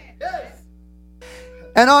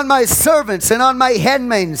 And on my servants and on my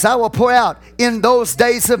handmaids I will pour out in those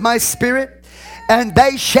days of my spirit, and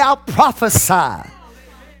they shall prophesy.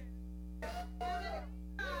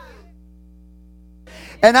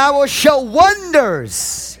 And I will show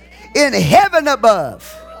wonders in heaven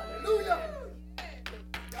above.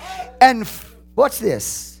 And what's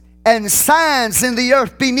this? And signs in the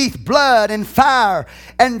earth beneath, blood and fire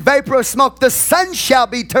and vapor of smoke. The sun shall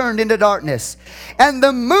be turned into darkness, and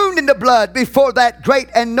the moon into blood, before that great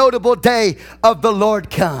and notable day of the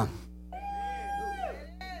Lord come.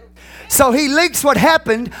 So he links what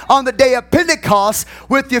happened on the day of Pentecost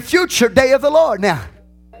with the future day of the Lord. Now,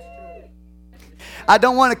 I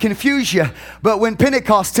don't want to confuse you, but when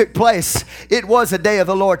Pentecost took place, it was a day of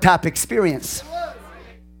the Lord type experience.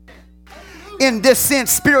 In this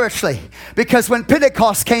sense, spiritually. Because when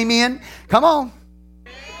Pentecost came in, come on.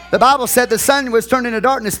 The Bible said the sun was turned into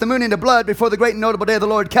darkness, the moon into blood, before the great and notable day of the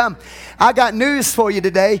Lord come. I got news for you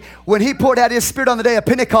today. When he poured out his Spirit on the day of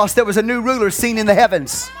Pentecost, there was a new ruler seen in the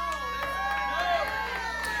heavens.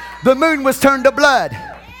 The moon was turned to blood.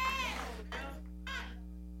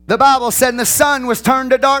 The Bible said the sun was turned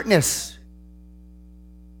to darkness.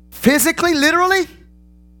 Physically, literally,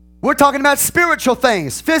 we're talking about spiritual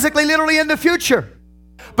things. Physically, literally in the future.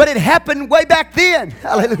 But it happened way back then.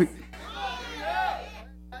 Hallelujah.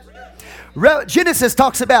 Genesis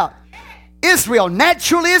talks about Israel,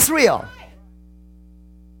 natural Israel.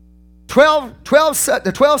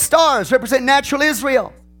 The 12 stars represent natural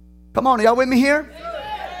Israel. Come on, are y'all with me here?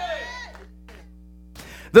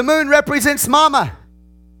 The moon represents mama.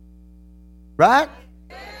 Right?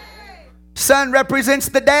 Sun represents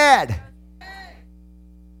the dad.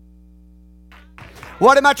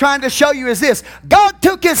 What am I trying to show you is this. God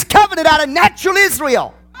took his covenant out of natural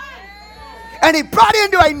Israel, and he brought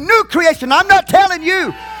into a new creation. I'm not telling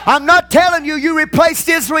you you replaced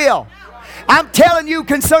Israel. I'm telling you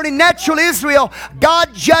concerning natural Israel, God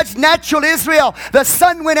judged natural Israel. The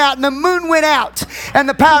sun went out and the moon went out, and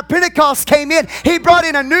the power of Pentecost came in. He brought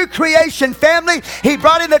in a new creation family. He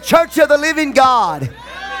brought in the church of the living God.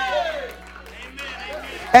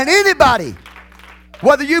 And anybody,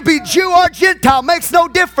 whether you be Jew or Gentile, makes no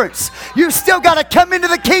difference. You still got to come into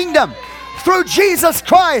the kingdom through Jesus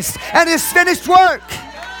Christ and his finished work.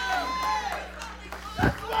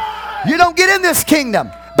 You don't get in this kingdom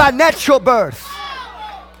by natural birth.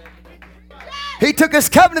 He took his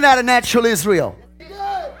covenant out of natural Israel.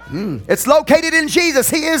 It's located in Jesus.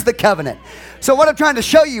 He is the covenant. So what I'm trying to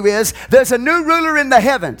show you is there's a new ruler in the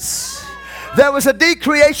heavens. There was a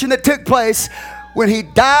decreation that took place when he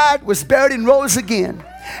died, was buried, and rose again.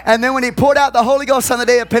 And then when he poured out the Holy Ghost on the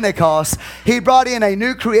day of Pentecost, he brought in a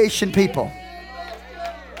new creation people.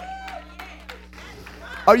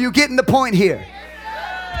 Are you getting the point here?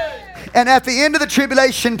 And at the end of the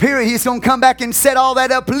tribulation period, he's going to come back and set all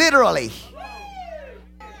that up literally.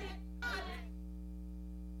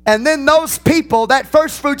 And then those people, that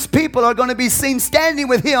first fruits people, are going to be seen standing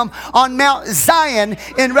with him on Mount Zion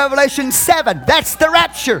in Revelation 7. That's the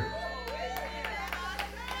rapture.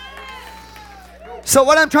 So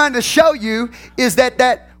what I'm trying to show you is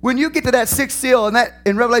that when you get to that sixth seal, and that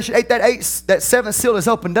in Revelation 8, that seventh seal is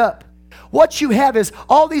opened up. What you have is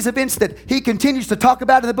all these events that he continues to talk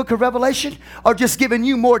about in the book of Revelation are just giving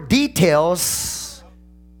you more details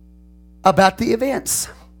about the events.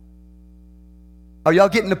 Are y'all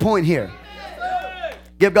getting the point here?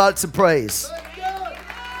 Give God some praise.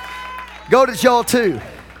 Go to Joel 2.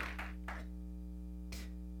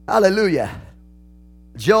 Hallelujah.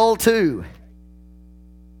 Joel 2.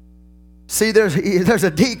 See, there's a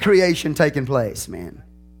decreation taking place, man.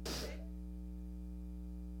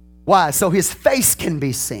 Why? So his face can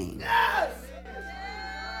be seen.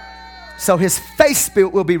 So his face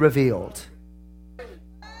will be revealed.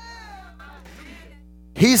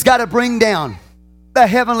 He's got to bring down the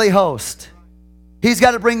heavenly host. He's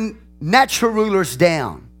got to bring natural rulers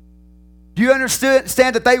down. Do you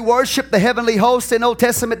understand that they worship the heavenly host in Old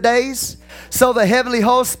Testament days? So the heavenly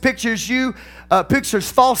host pictures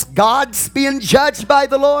false gods being judged by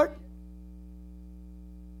the Lord.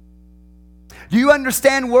 Do you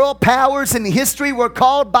understand world powers in history were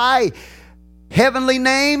called by heavenly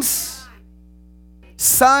names?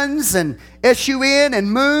 Suns and S-U-N and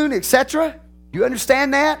moon, etc. Do you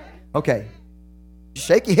understand that? Okay.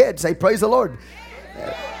 Shake your head. Say, praise the Lord.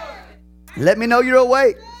 Let me know you're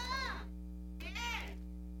awake.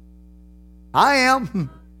 I am.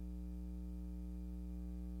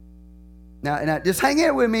 Now, just hang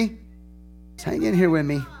in with me. Just hang in here with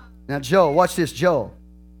me. Now, Joel, watch this, Joel.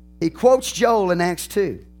 He quotes Joel in Acts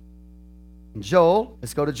 2. And Joel,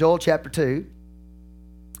 let's go to Joel chapter 2.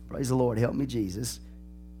 Praise the Lord. Help me, Jesus.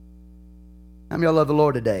 How many of y'all love the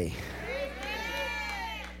Lord today?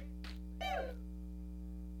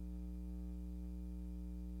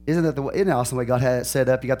 Isn't it awesome the way God had it set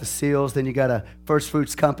up? You got the seals, then you got a first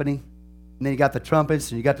fruits company, and then you got the trumpets,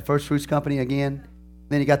 and you got the first fruits company again.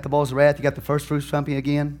 Then you got the bowls of wrath, you got the first fruits company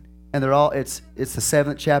again. And they're all, it's the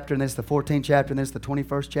 7th chapter, and it's the 14th chapter, and it's the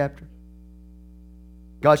 21st chapter.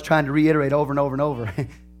 God's trying to reiterate over and over and over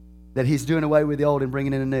that He's doing away with the old and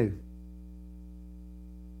bringing in the new.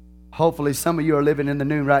 Hopefully some of you are living in the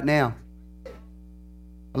new right now.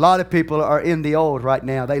 A lot of people are in the old right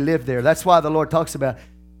now. They live there. That's why the Lord talks about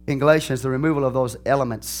in Galatians the removal of those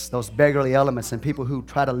elements, those beggarly elements, and people who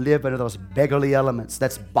try to live under those beggarly elements.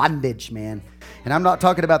 That's bondage, man. And I'm not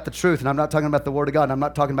talking about the truth, and I'm not talking about the Word of God, and I'm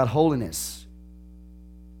not talking about holiness.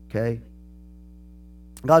 Okay?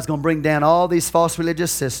 God's going to bring down all these false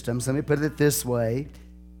religious systems, let me put it this way,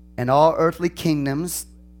 and all earthly kingdoms.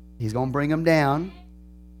 He's going to bring them down.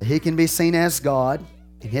 He can be seen as God,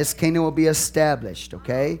 and His kingdom will be established,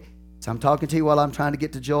 okay? So I'm talking to you while I'm trying to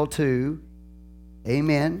get to Joel 2.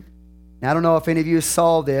 Amen. Now, I don't know if any of you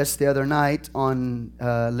saw this the other night on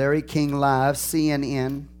Larry King Live,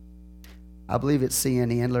 CNN. I believe it's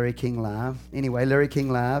CNN, Larry King Live. Anyway, Larry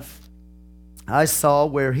King Live. I saw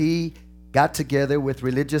where he got together with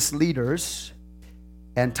religious leaders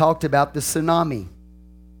and talked about the tsunami.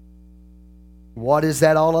 What is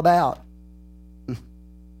that all about?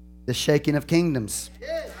 The shaking of kingdoms.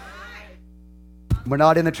 We're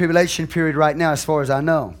not in the tribulation period right now as far as I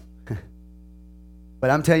know. But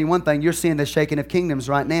I'm telling you one thing, you're seeing the shaking of kingdoms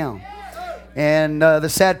right now. And the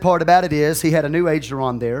sad part about it is he had a New Ager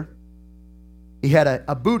on there. He had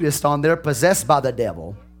a Buddhist on there possessed by the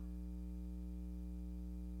devil.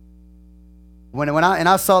 When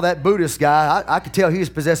I saw that Buddhist guy, I could tell he was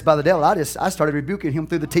possessed by the devil. I started rebuking him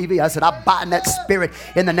through the TV. I said, I bind that spirit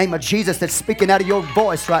in the name of Jesus that's speaking out of your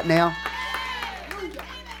voice right now.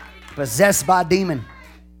 Possessed by a demon.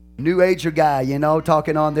 New Ager guy,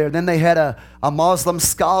 talking on there. Then they had a Muslim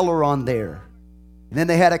scholar on there. And then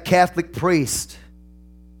they had a Catholic priest.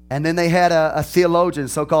 And then they had a theologian,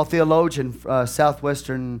 so-called theologian,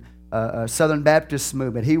 Southern Baptist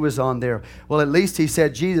movement. He was on there. Well, at least he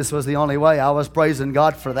said Jesus was the only way. I was praising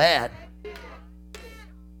God for that.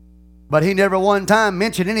 But he never one time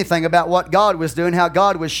mentioned anything about what God was doing, how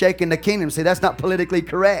God was shaking the kingdom. See, that's not politically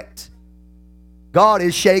correct. God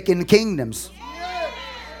is shaking kingdoms.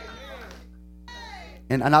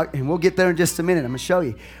 And we'll get there in just a minute. I'm going to show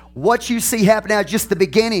you. What you see happen now is just the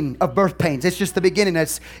beginning of birth pains. It's just the beginning.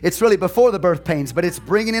 It's really before the birth pains, but it's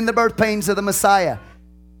bringing in the birth pains of the Messiah.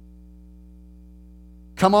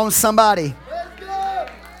 Come on, somebody.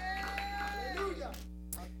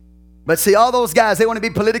 But see, all those guys, they want to be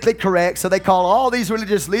politically correct, so they call all these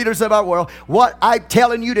religious leaders of our world. What I'm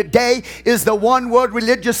telling you today is the one world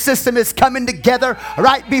religious system is coming together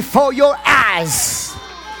right before your eyes.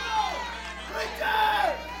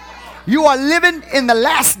 You are living in the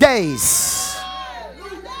last days.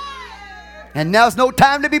 And now's no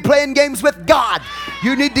time to be playing games with God.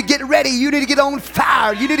 You need to get ready. You need to get on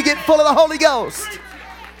fire. You need to get full of the Holy Ghost.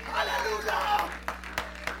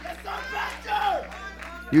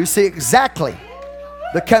 You see exactly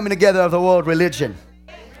the coming together of the world religion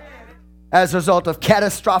as a result of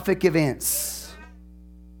catastrophic events.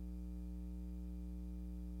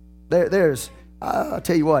 I'll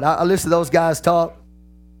tell you what, I listen to those guys talk.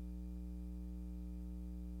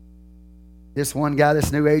 This one guy,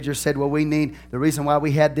 this New Ager, said, well, the reason why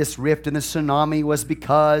we had this rift in the tsunami was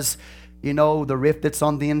because, the rift that's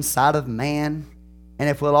on the inside of man. And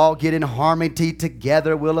if we'll all get in harmony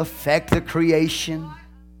together, we'll affect the creation.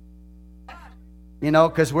 You know,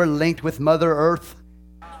 because we're linked with Mother Earth.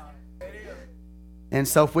 And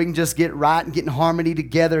so if we can just get right and get in harmony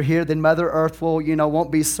together here, then Mother Earth will,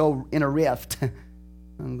 won't be so in a rift.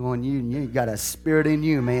 I'm going, you got a spirit in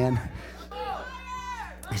you, man.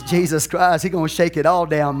 Jesus Christ, He's going to shake it all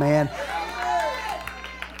down, man.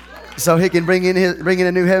 So He can bring in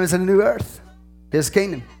a new heavens and a new earth. His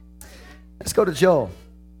kingdom. Let's go to Joel.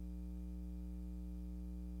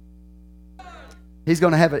 There's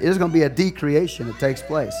going to be a decreation that takes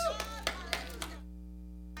place.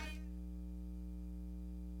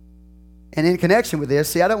 And in connection with this,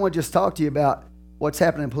 see, I don't want to just talk to you about what's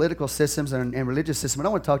happening in political systems and religious systems. I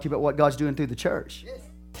want to talk to you about what God's doing through the church.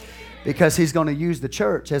 Because He's going to use the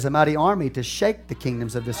church as a mighty army to shake the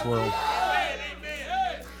kingdoms of this world.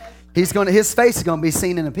 His face is going to be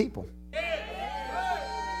seen in the people.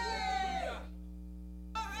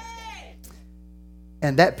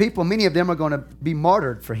 And that people, many of them are going to be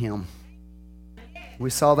martyred for Him. We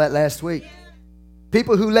saw that last week.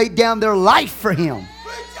 People who laid down their life for Him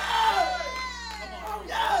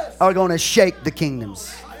are going to shake the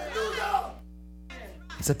kingdoms.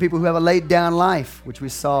 It's the people who have a laid down life, which we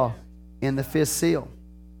saw in the fifth seal.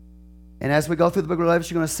 And as we go through the book of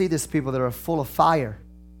Revelation, you're going to see these people that are full of fire.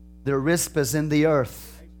 They're rispas in the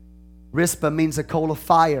earth. Rispa means a coal of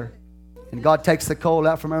fire. And God takes the coal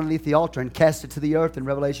out from underneath the altar and casts it to the earth in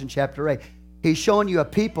Revelation chapter 8. He's showing you a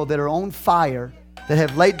people that are on fire, that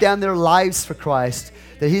have laid down their lives for Christ,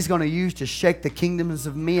 that He's going to use to shake the kingdoms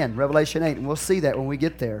of men. Revelation 8. And we'll see that when we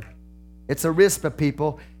get there. It's a Rispa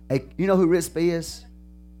people. You know who Rispa is?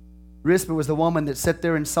 Rispa was the woman that sat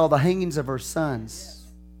there and saw the hangings of her sons.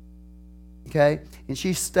 Okay? And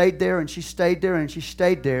she stayed there and she stayed there and she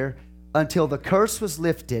stayed there until the curse was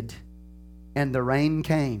lifted and the rain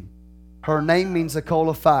came. Her name means a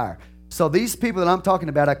coal of fire. So these people that I'm talking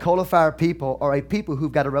about, a coal of fire people, are a people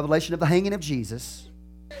who've got a revelation of the hanging of Jesus.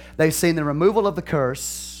 They've seen the removal of the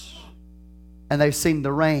curse. And they've seen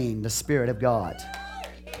the rain, the Spirit of God.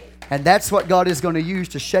 And that's what God is going to use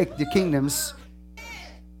to shake the kingdoms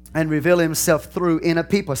and reveal Himself through in a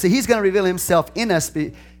people. See, He's going to reveal Himself in us.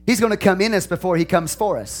 He's going to come in us before He comes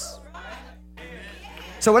for us.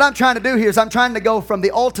 So what I'm trying to do here is I'm trying to go from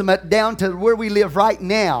the ultimate down to where we live right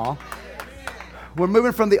now. We're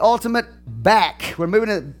moving from the ultimate back. We're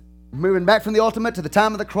moving back from the ultimate to the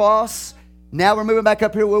time of the cross. Now we're moving back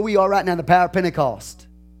up here where we are right now in the power of Pentecost.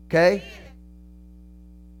 Okay?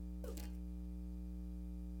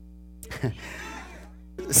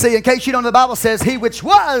 See, in case you don't know, the Bible says, He which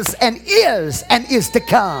was and is to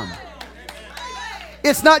come.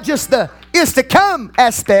 It's not just the is to come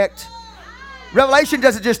aspect. Revelation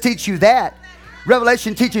doesn't just teach you that.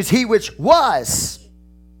 Revelation teaches He which was,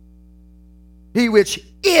 He which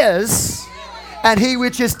is, and He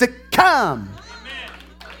which is to come.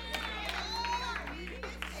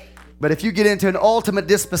 But if you get into an ultimate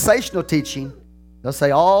dispensational teaching, they'll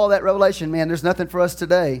say, all that revelation, man, there's nothing for us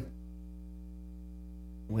today.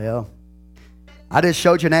 Well, I just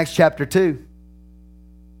showed you in Acts chapter 2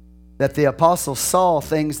 that the apostles saw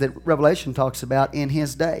things that Revelation talks about in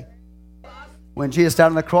his day. When Jesus died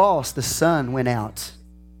on the cross, the sun went out.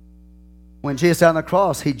 When Jesus died on the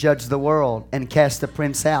cross, He judged the world and cast the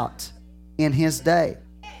prince out in His day.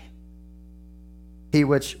 He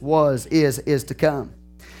which was, is to come.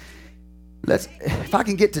 If I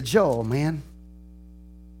can get to Joel, man.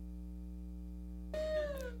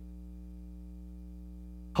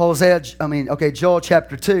 Joel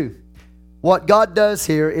chapter 2. What God does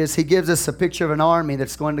here is He gives us a picture of an army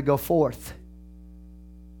that's going to go forth.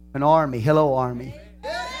 An army. Hello, army.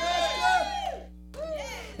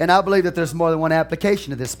 And I believe that there's more than one application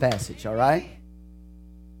to this passage, all right?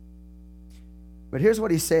 But here's what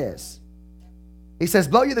He says. He says,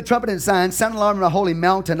 blow you the trumpet in Zion, sound an alarm on a holy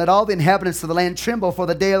mountain, let all the inhabitants of the land tremble, for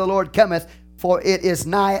the day of the Lord cometh, for it is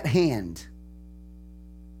nigh at hand.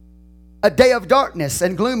 A day of darkness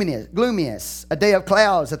and gloominess, a day of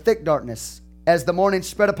clouds, a thick darkness, as the morning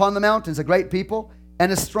spread upon the mountains, a great people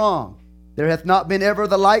and a strong. There hath not been ever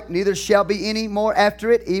the like, neither shall be any more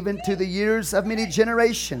after it, even to the years of many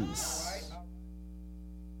generations.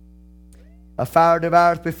 A fire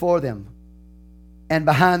devoureth before them, and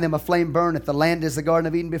behind them a flame burneth. The land is the Garden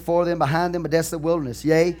of Eden before them, behind them a desolate wilderness.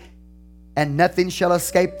 Yea, and nothing shall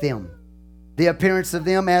escape them. The appearance of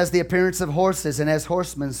them as the appearance of horses, and as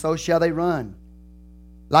horsemen so shall they run.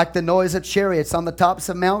 Like the noise of chariots on the tops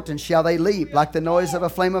of mountains shall they leap, like the noise of a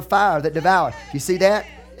flame of fire that devoureth. You see that?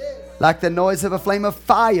 Like the noise of a flame of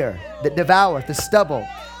fire that devoureth the stubble,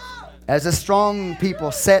 as a strong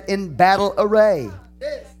people set in battle array.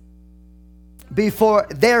 before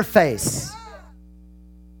their face.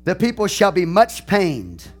 The people shall be much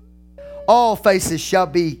pained. All faces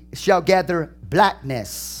shall gather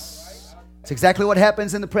blackness. It's exactly what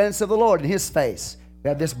happens in the presence of the Lord in His face. We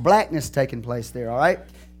have this blackness taking place there, all right?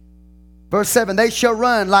 Verse 7, they shall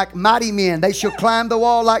run like mighty men. They shall climb the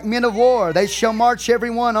wall like men of war. They shall march every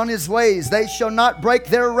one on his ways. They shall not break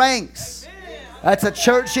their ranks. That's a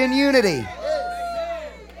church in unity.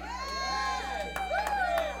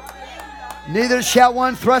 Neither shall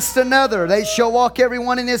one thrust another. They shall walk every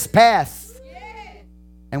one in his path.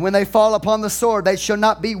 And when they fall upon the sword, they shall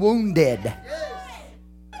not be wounded.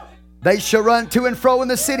 They shall run to and fro in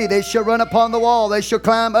the city. They shall run upon the wall. They shall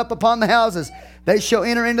climb up upon the houses. They shall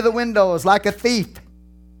enter into the windows like a thief.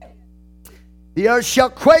 The earth shall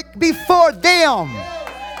quake before them.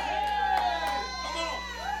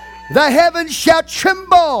 The heavens shall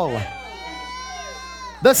tremble.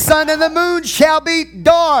 The sun and the moon shall be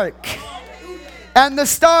dark. And the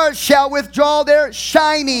stars shall withdraw their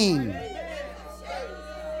shining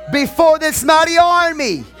before this mighty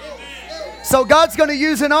army. So God's going to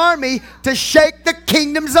use an army to shake the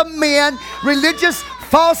kingdoms of men,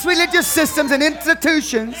 false religious systems and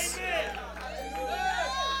institutions.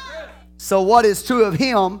 So what is true of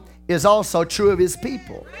Him is also true of His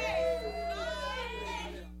people.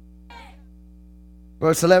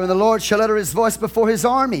 Verse 11, the Lord shall utter His voice before His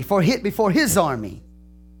army, before His army.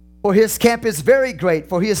 For His camp is very great,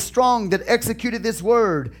 for He is strong that executed this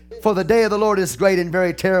word. For the day of the Lord is great and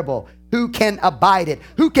very terrible. Who can abide it?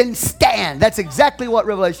 Who can stand? That's exactly what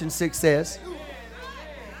Revelation 6 says.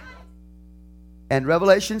 And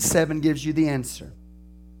Revelation 7 gives you the answer.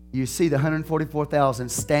 You see the 144,000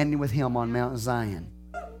 standing with Him on Mount Zion,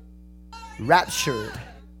 raptured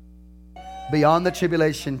beyond the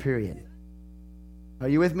tribulation period. Are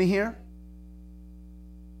you with me here?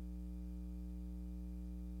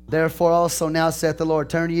 Therefore also now saith the Lord,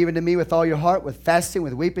 turn ye even to me with all your heart, with fasting,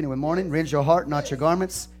 with weeping, and with mourning. Rend your heart, not your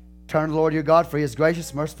garments. Turn to the Lord your God, for He is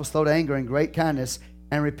gracious, merciful, slow to anger, and great kindness,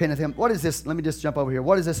 and repent of Him. What is this? Let me just jump over here.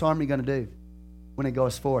 What is this army going to do when it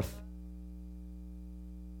goes forth?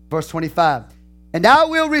 Verse 25. And I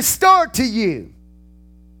will restore to you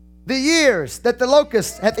the years that the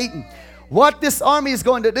locust hath eaten. What this army is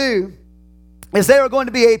going to do is they are going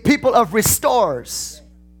to be a people of restorers.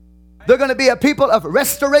 They're going to be a people of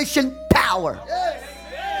restoration power.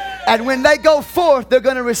 And when they go forth, they're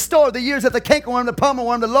going to restore the years that the cankerworm, the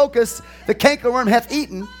palmerworm, the locust, the cankerworm hath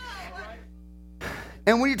eaten.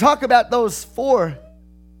 And when you talk about those four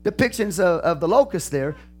depictions of the locust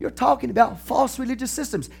there, you're talking about false religious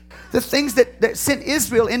systems. The things that sent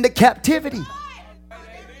Israel into captivity.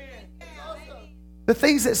 The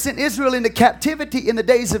things that sent Israel into captivity in the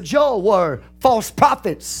days of Joel were false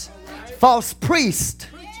prophets, false priests,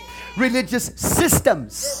 religious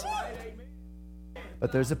systems.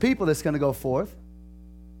 But there's a people that's going to go forth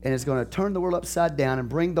and is going to turn the world upside down and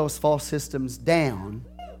bring those false systems down.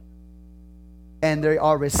 And they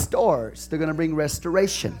are restorers. They're going to bring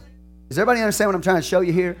restoration. Does everybody understand what I'm trying to show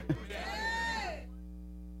you here?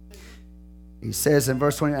 He says in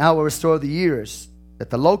verse 20, I will restore the years that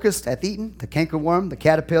the locust hath eaten, the cankerworm, the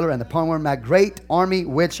caterpillar, and the palmerworm, my great army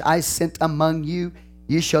which I sent among you.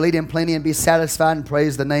 Ye shall eat in plenty and be satisfied, and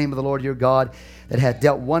praise the name of the Lord your God that hath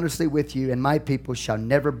dealt wondrously with you, and my people shall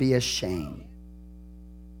never be ashamed.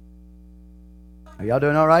 Are y'all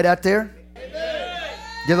doing all right out there? Amen.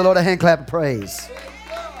 Give the Lord a hand clap of praise.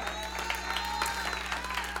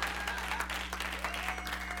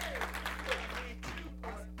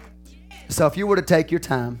 So if you were to take your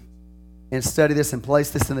time and study this and place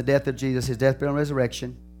this in the death of Jesus, His death, burial, and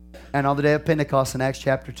resurrection, and on the day of Pentecost in Acts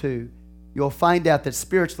chapter 2, you'll find out that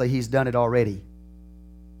spiritually He's done it already.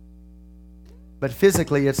 But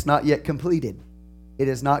physically it's not yet completed. It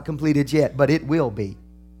is not completed yet, but it will be.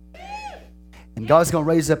 And God's going to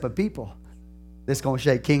raise up a people that's going to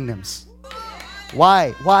shake kingdoms.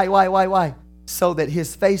 Why? Why? So that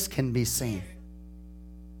His face can be seen.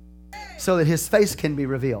 So that His face can be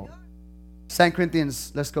revealed. 2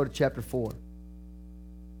 Corinthians, let's go to chapter 4.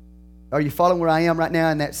 Are you following where I am right now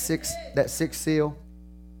in that sixth seal?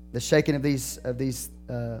 The shaking of these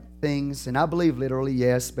things. And I believe literally,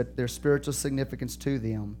 yes, but there's spiritual significance to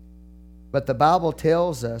them. But the Bible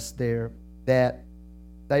tells us there that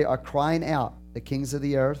they are crying out, the kings of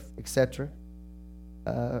the earth, etc.,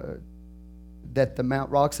 that the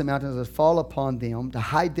rocks and mountains will fall upon them to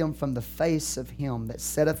hide them from the face of Him that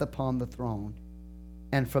sitteth upon the throne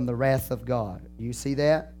and from the wrath of God. You see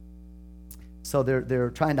that? So they're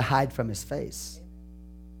trying to hide from His face.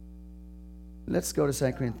 Let's go to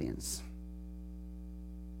 2 Corinthians.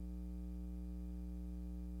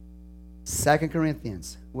 2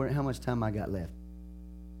 Corinthians. How much time I got left?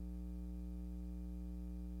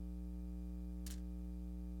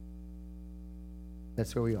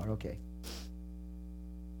 That's where we are. Okay.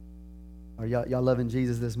 Are y'all loving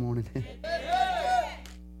Jesus this morning?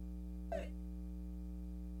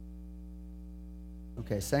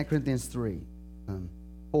 Okay, 2 Corinthians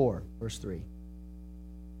 4, verse 3.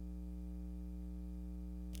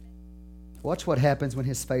 Watch what happens when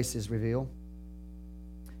his face is revealed.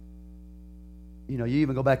 You know, you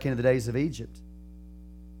even go back into the days of Egypt.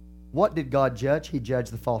 What did God judge? He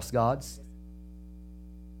judged the false gods.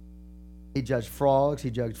 He judged frogs. He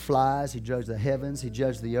judged flies. He judged the heavens. He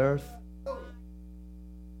judged the earth.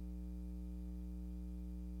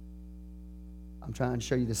 I'm trying to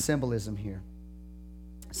show you the symbolism here.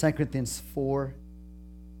 2 Corinthians 4,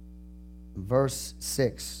 verse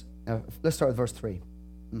 6. Now, let's start with verse 3.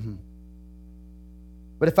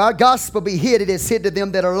 But if our gospel be hid, it is hid to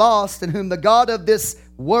them that are lost, in whom the God of this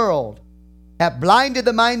world hath blinded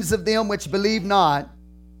the minds of them which believe not,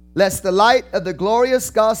 lest the light of the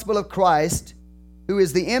glorious gospel of Christ, who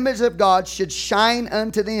is the image of God, should shine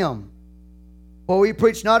unto them. For we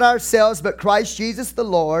preach not ourselves, but Christ Jesus the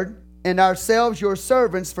Lord, and ourselves your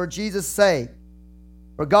servants for Jesus' sake.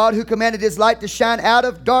 For God, who commanded his light to shine out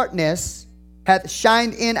of darkness, hath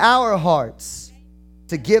shined in our hearts,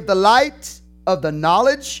 to give the light of the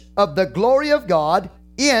knowledge of the glory of God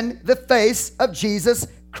in the face of Jesus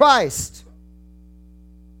Christ.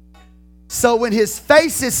 So when his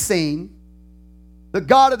face is seen, the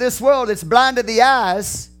God of this world that's blinded the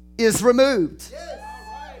eyes is removed.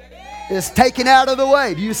 Is taken out of the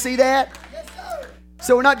way. Do you see that?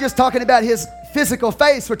 So we're not just talking about his physical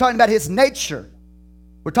face, we're talking about his nature.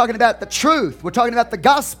 We're talking about the truth. We're talking about the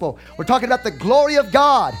gospel. We're talking about the glory of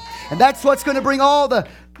God. And that's what's going to bring all the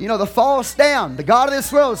false down. The God of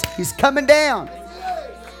this world, he's coming down.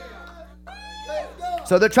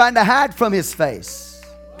 So they're trying to hide from his face.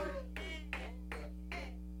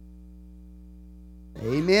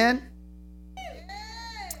 Amen.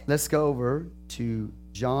 Let's go over to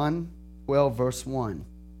John 12, verse 1.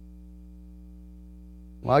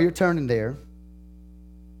 While you're turning there,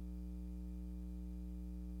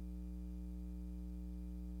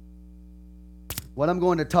 what I'm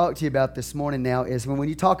going to talk to you about this morning now is when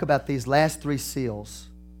you talk about these last 3 seals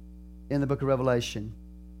in the book of Revelation,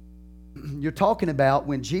 you're talking about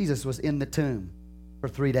when Jesus was in the tomb for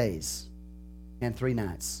 3 days and 3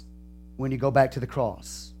 nights. When you go back to the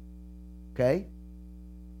cross. Okay?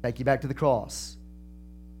 Take you back to the cross.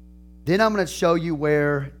 Then I'm going to show you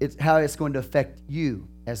how it's going to affect you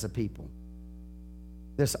as a people.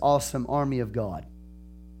 This awesome army of God.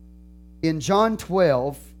 In John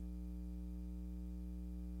 12,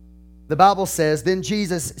 the Bible says, Then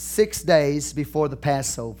Jesus, 6 days before the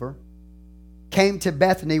Passover, came to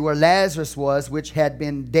Bethany where Lazarus was, which had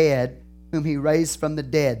been dead, whom he raised from the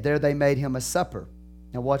dead. There they made him a supper.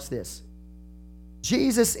 Now watch this.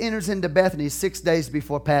 Jesus enters into Bethany 6 days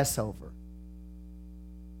before Passover.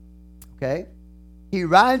 Okay? He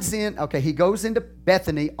goes into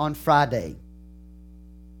Bethany on Friday.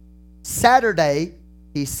 Saturday,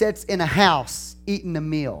 he sits in a house eating a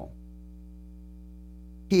meal.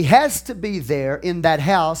 He has to be there in that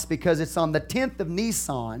house because it's on the 10th of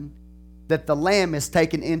Nisan that the lamb is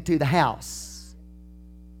taken into the house.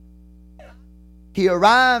 He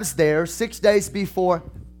arrives there 6 days before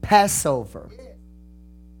Passover.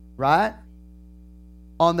 Right?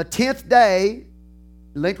 On the 10th day,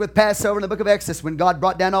 linked with Passover in the book of Exodus, when God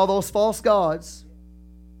brought down all those false gods,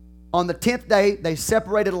 on the 10th day, they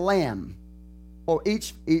separated a lamb, or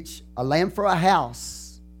each a lamb for a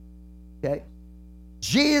house. Okay?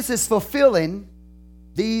 Jesus is fulfilling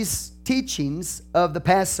these teachings of the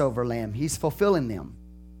Passover lamb. He's fulfilling them.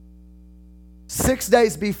 6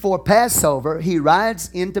 days before Passover, he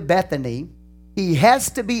rides into Bethany. He has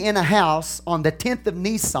to be in a house on the 10th of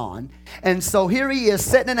Nisan. And so here he is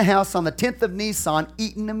sitting in a house on the 10th of Nisan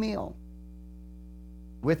eating a meal.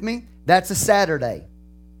 With me? That's a Saturday.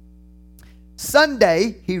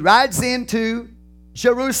 Sunday, he rides into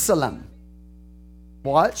Jerusalem.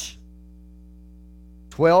 Watch.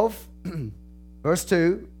 12, verse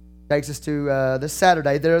 2, takes us to this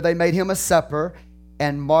Saturday. There they made him a supper,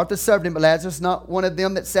 and Martha served him, but Lazarus not one of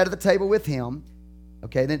them that sat at the table with him.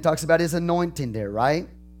 Okay, then it talks about his anointing there, right?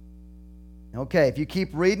 Okay, if you keep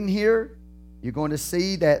reading here, you're going to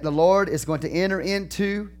see that the Lord is going to enter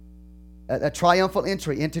into a triumphal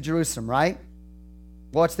entry into Jerusalem, right?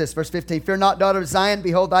 Watch this, verse 15. Fear not, daughter of Zion,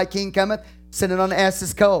 behold, thy king cometh, sitting on an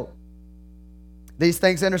ass's colt. These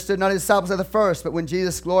things understood not his disciples at the first, but when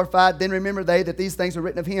Jesus glorified, then remember they that these things were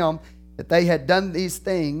written of him, that they had done these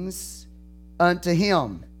things unto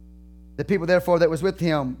him. The people, therefore, that was with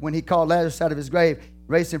him when he called Lazarus out of his grave,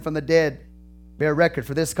 raised him from the dead, bear record.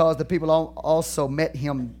 For this cause the people also met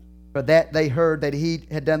him, for that they heard that he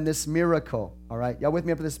had done this miracle. All right, y'all with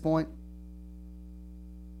me up to this point?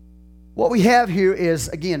 What we have here is,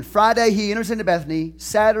 again, Friday he enters into Bethany.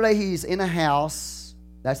 Saturday he's in a house.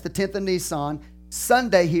 That's the 10th of Nisan.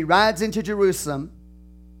 Sunday he rides into Jerusalem.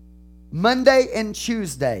 Monday and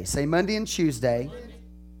Tuesday. Say Monday and Tuesday.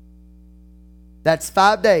 That's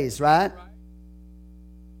 5 days, right?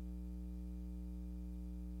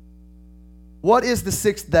 What is the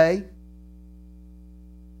 6th day?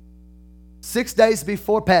 6 days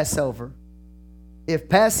before Passover. If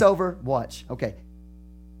Passover, watch, okay.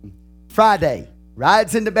 Friday,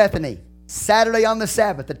 rides into Bethany. Saturday on the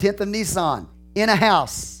Sabbath, the 10th of Nisan, in a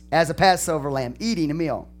house as a Passover lamb, eating a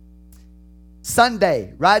meal.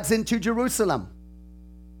 Sunday, rides into Jerusalem.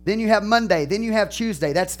 Then you have Monday, then you have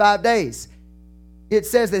Tuesday. That's 5 days. It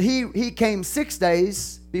says that he came 6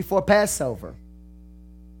 days before Passover.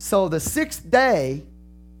 So the 6th day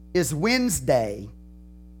is Wednesday.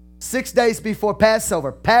 6 days before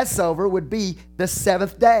Passover. Passover would be the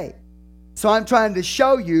 7th day. So I'm trying to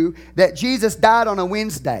show you that Jesus died on a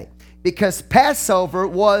Wednesday because Passover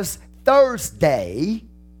was Thursday.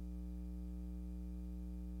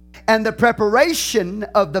 And the preparation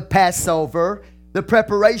of the Passover, the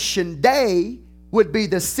preparation day, would be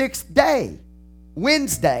the 6th day,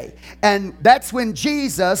 Wednesday. And that's when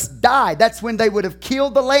Jesus died. That's when they would have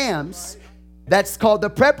killed the lambs. That's called the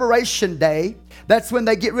preparation day. That's when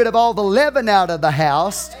they get rid of all the leaven out of the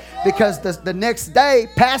house, because the next day,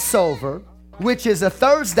 Passover, which is a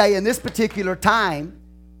Thursday in this particular time,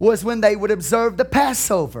 was when they would observe the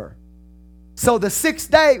Passover. So the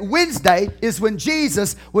 6th day, Wednesday, is when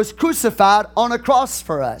Jesus was crucified on a cross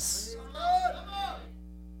for us.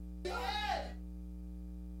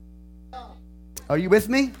 Are you with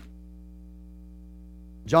me?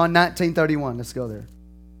 John 19:31. Let's go there.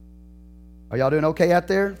 Are y'all doing okay out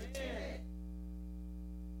there?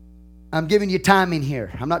 I'm giving you timing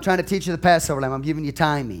here. I'm not trying to teach you the Passover lamb. I'm giving you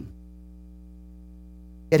timing.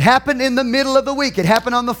 It happened in the middle of the week. It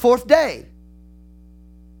happened on the 4th day.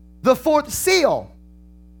 The 4th seal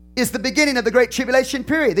is the beginning of the Great Tribulation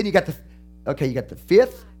period. Then you got the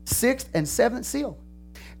 5th, 6th, and 7th seal.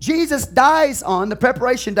 Jesus dies on the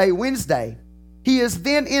preparation day, Wednesday. He is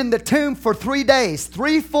then in the tomb for 3 days,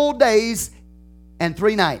 3 full days and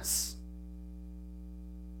 3 nights.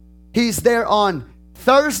 He's there on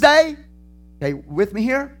Thursday. Okay, with me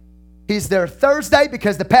here? He's there Thursday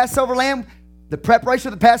because the Passover lamb, the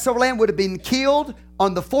preparation of the Passover lamb would have been killed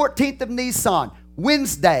on the 14th of Nisan,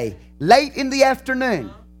 Wednesday, late in the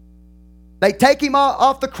afternoon. They take him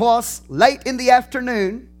off the cross late in the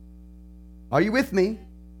afternoon. Are you with me?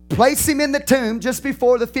 Place him in the tomb just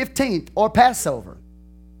before the 15th or Passover,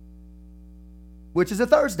 which is a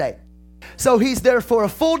Thursday. So he's there for a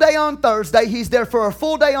full day on Thursday. He's there for a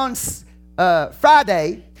full day on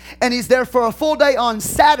Friday. And he's there for a full day on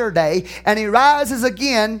Saturday. And he rises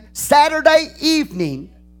again Saturday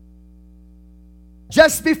evening,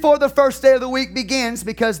 just before the first day of the week begins,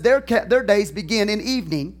 because their days begin in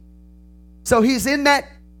evening. So he's in that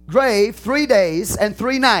grave 3 days and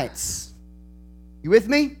 3 nights. You with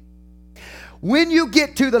me? When you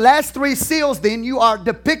get to the last 3 seals, then you are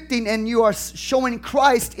depicting and you are showing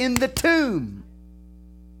Christ in the tomb.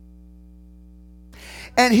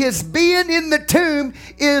 And his being in the tomb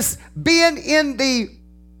is being in the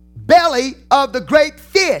belly of the great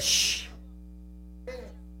fish.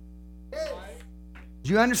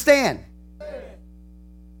 Do you understand?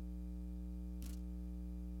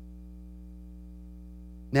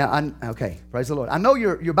 Now, okay, praise the Lord. I know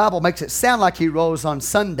your Bible makes it sound like he rose on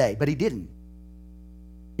Sunday, but he didn't.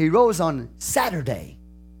 He rose on Saturday.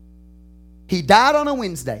 He died on a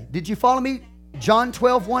Wednesday. Did you follow me? John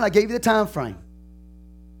 12:1, I gave you the time frame.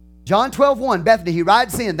 John 12:1, Bethany, he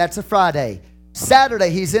rides in. That's a Friday. Saturday,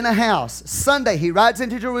 he's in a house. Sunday, he rides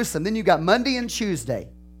into Jerusalem. Then you got Monday and Tuesday.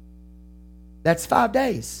 That's 5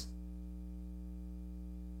 days.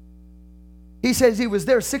 He says he was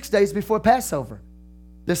there 6 days before Passover.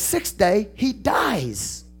 The 6th day, he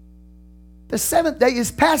dies. The 7th day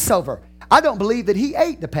is Passover. I don't believe that he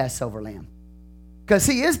ate the Passover lamb, because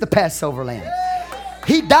he is the Passover lamb.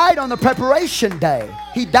 He died on the preparation day.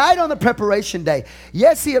 He died on the preparation day.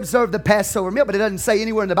 Yes, he observed the Passover meal, but it doesn't say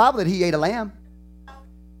anywhere in the Bible that he ate a lamb.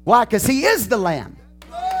 Why? Because he is the lamb.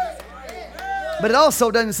 But it also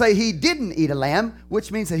doesn't say he didn't eat a lamb,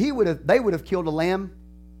 which means that they would have killed a lamb.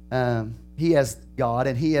 He as God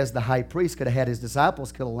and he as the high priest could have had his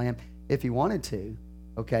disciples kill a lamb if he wanted to.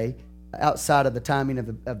 Okay, outside of the timing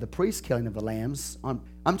of the priest killing of the lambs.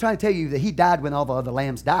 I'm trying to tell you that he died when all the other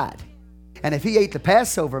lambs died. And if he ate the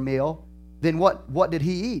Passover meal, then what did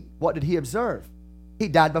he eat? What did he observe? He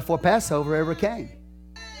died before Passover ever came.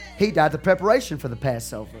 He died the preparation for the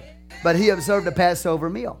Passover. But he observed a Passover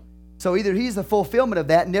meal. So either he's the fulfillment of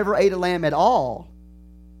that, never ate a lamb at all,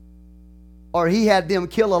 or he had them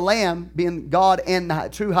kill a lamb, being God and the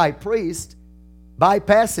true high priest,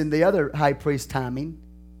 bypassing the other high priest timing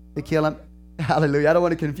to kill him. Hallelujah. I don't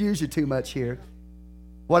want to confuse you too much here.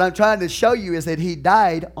 What I'm trying to show you is that he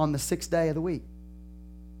died on the 6th day of the week.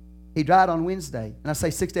 He died on Wednesday. And I say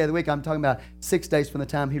 6th day of the week, I'm talking about 6 days from the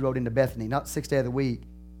time he rode into Bethany, not 6th day of the week.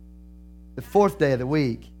 The 4th day of the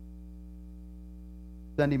week,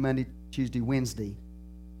 Sunday, Monday, Tuesday, Wednesday.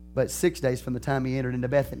 But 6 days from the time he entered into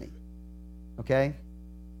Bethany. Okay?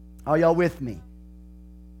 Are y'all with me?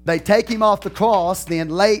 They take him off the cross then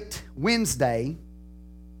late Wednesday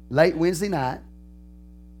night,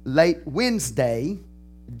 late Wednesday,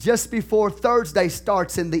 just before Thursday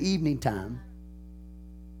starts in the evening time.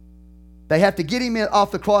 They have to get him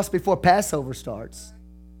off the cross before Passover starts.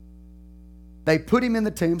 They put him in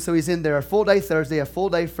the tomb, so he's in there a full day Thursday, a full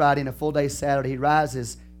day Friday, and a full day Saturday. He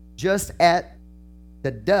rises just at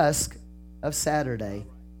the dusk of Saturday.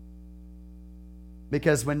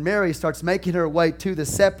 Because when Mary starts making her way to the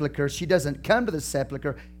sepulcher, she doesn't come to the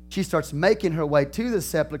sepulcher. She starts making her way to the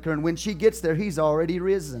sepulcher, and when she gets there, he's already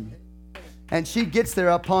risen. And she gets there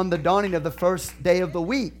upon the dawning of the first day of the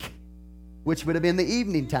week, which would have been the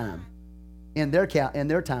evening time in their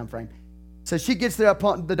time frame. So she gets there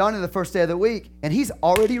upon the dawning of the first day of the week, and he's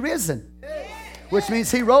already risen, which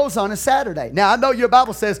means he rose on a Saturday. Now, I know your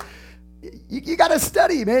Bible says you got to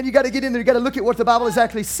study, man. You got to get in there. You got to look at what the Bible is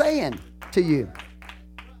actually saying to you.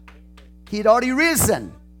 He had already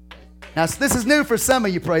risen. Now, this is new for some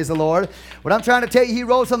of you, praise the Lord. What I'm trying to tell you, he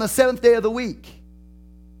rose on the 7th day of the week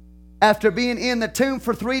after being in the tomb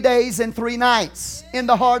for 3 days and 3 nights in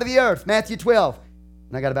the heart of the earth. Matthew 12.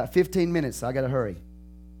 And I got about 15 minutes, so I got to hurry.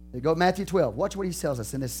 There you go, Matthew 12. Watch what he tells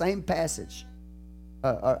us in the same passage.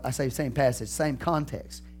 I say same passage, same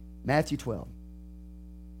context. Matthew 12.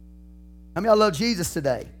 How many of y'all love Jesus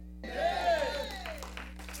today?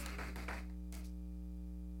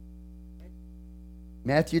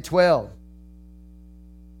 Matthew 12,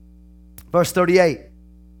 verse 38.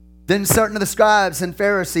 Then certain of the scribes and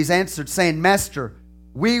Pharisees answered, saying, Master,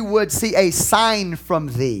 we would see a sign from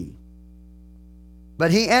thee. But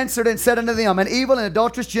he answered and said unto them, An evil and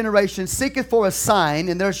adulterous generation seeketh for a sign,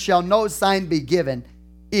 and there shall no sign be given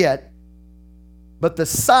it, but the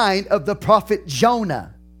sign of the prophet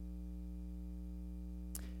Jonah.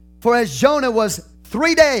 For as Jonah was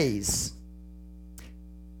 3 days,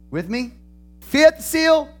 with me? 5th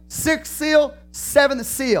seal, 6th seal, 7th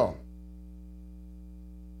seal.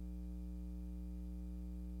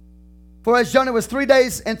 For as Jonah was 3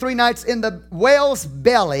 days and 3 nights in the whale's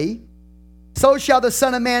belly, so shall the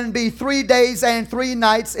Son of Man be 3 days and 3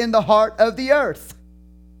 nights in the heart of the earth.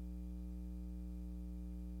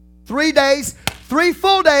 3 days, 3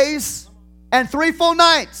 full days, and 3 full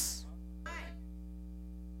nights.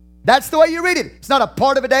 That's the way you read it. It's not a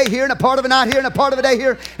part of a day here and a part of a night here and a part of a day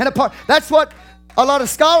here and a part. That's what a lot of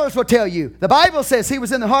scholars will tell you. The Bible says he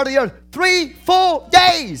was in the heart of the earth 3 full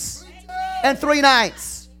days and 3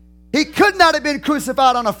 nights. He could not have been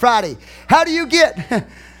crucified on a Friday. How do you get...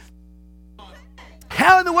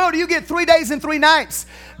 How in the world do you get 3 days and 3 nights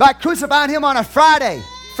by crucifying him on a Friday?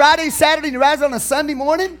 Friday, Saturday, and you rise on a Sunday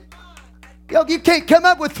morning? You can't come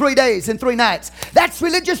up with 3 days and 3 nights. That's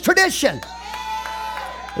religious tradition.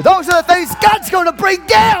 Those are the things God's going to bring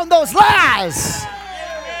down, those lies.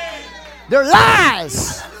 They're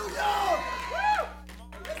lies.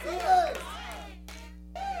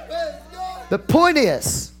 The point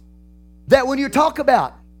is that when you talk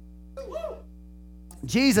about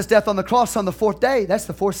Jesus' death on the cross on the 4th day, that's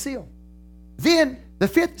the 4th seal. Then the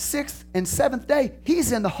 5th, 6th, and 7th day,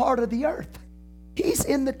 he's in the heart of the earth. He's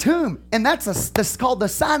in the tomb. And that's called the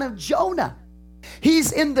sign of Jonah.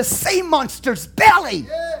 He's in the sea monster's belly.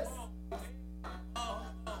 Yes.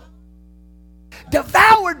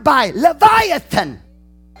 Devoured by Leviathan.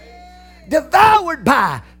 Devoured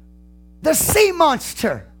by the sea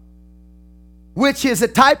monster, which is a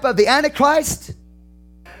type of the Antichrist,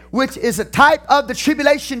 which is a type of the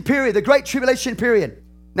tribulation period, the great tribulation period.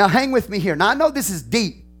 Now hang with me here. Now I know this is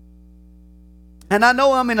deep. And I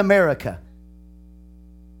know I'm in America,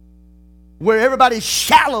 where everybody's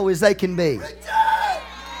shallow as they can be.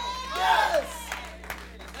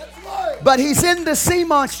 But he's in the sea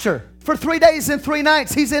monster for 3 days and 3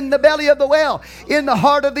 nights. He's in the belly of the whale, in the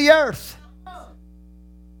heart of the earth.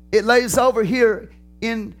 It lays over here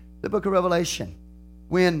in the book of Revelation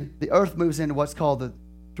when the earth moves into what's called the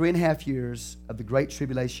 3.5 years of the great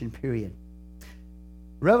tribulation period.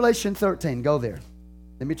 Revelation 13, go there.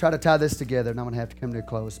 Let me try to tie this together, and I'm going to have to come to a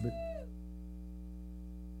close. But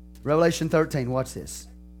Revelation 13, watch this.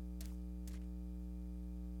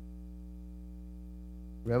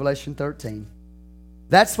 Revelation 13.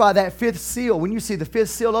 That's why that fifth seal, when you see the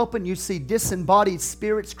fifth seal open, you see disembodied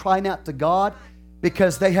spirits crying out to God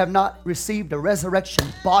because they have not received a resurrection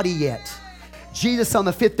body yet. Jesus on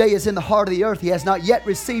the fifth day is in the heart of the earth. He has not yet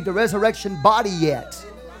received a resurrection body yet.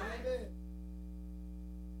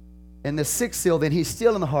 And the sixth seal, then he's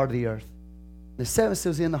still in the heart of the earth. The seventh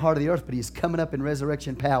seal is in the heart of the earth, but he's coming up in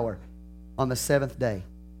resurrection power on the seventh day,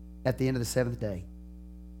 at the end of the seventh day.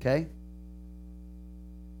 Okay?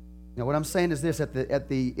 Now what I'm saying is this, at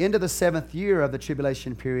the end of the seventh year of the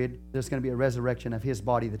tribulation period, there's going to be a resurrection of his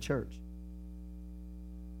body, the church.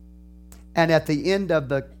 And at the end of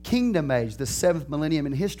the kingdom age, the seventh millennium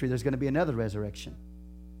in history, there's going to be another resurrection.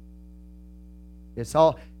 It's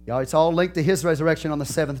all linked to his resurrection on the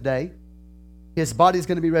seventh day. His body is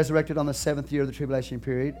going to be resurrected on the seventh year of the tribulation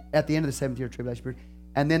period, at the end of the seventh year of the tribulation period.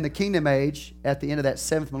 And then the kingdom age, at the end of that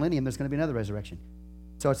seventh millennium, there's going to be another resurrection.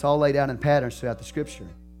 So it's all laid out in patterns throughout the Scripture.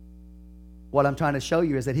 What I'm trying to show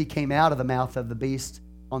you is that he came out of the mouth of the beast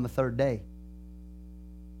on the third day.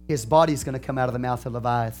 His body's going to come out of the mouth of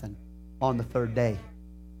Leviathan on the third day.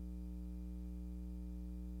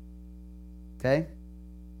 Okay?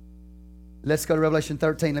 Let's go to Revelation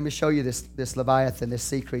 13. Let me show you this Leviathan, this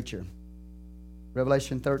sea creature.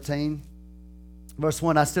 Revelation 13, verse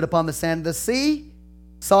 1. I stood upon the sand of the sea,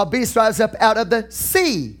 saw a beast rise up out of the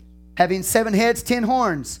sea, having 7 heads, 10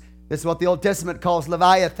 horns. This is what the Old Testament calls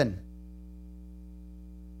Leviathan.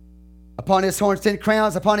 Upon his horns 10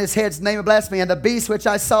 crowns, upon his heads the name of blasphemy. And the beast which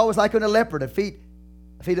I saw was like unto a leopard, the feet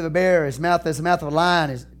of a bear, his mouth as the mouth of a lion.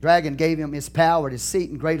 His dragon gave him his power, his seat,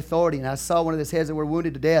 and great authority. And I saw one of his heads that were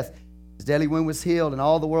wounded to death. His deadly wound was healed, and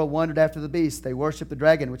all the world wondered after the beast. They worshipped the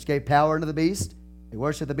dragon, which gave power unto the beast. They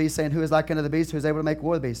worshipped the beast, saying, Who is like unto the beast, who is able to make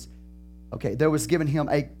war with the beast? Okay, there was given him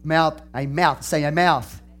a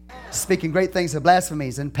mouth, speaking great things of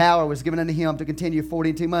blasphemies, and power was given unto him to continue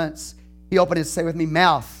 42 months. He opened his, say with me,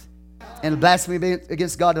 mouth, and blasphemy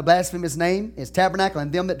against God, to blaspheme his name, his tabernacle,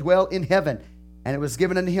 and them that dwell in heaven. And it was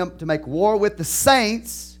given unto him to make war with the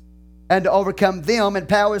saints and to overcome them, and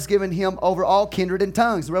power is given him over all kindred and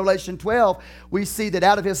tongues. In Revelation 12, we see that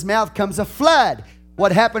out of his mouth comes a flood.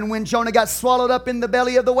 What happened when Jonah got swallowed up in the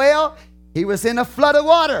belly of the whale? He was in a flood of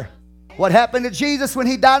water. What happened to Jesus when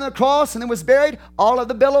he died on the cross and then was buried? All of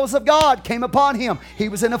the billows of God came upon him. He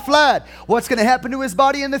was in a flood. What's going to happen to his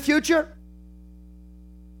body in the future?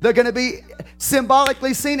 They're going to be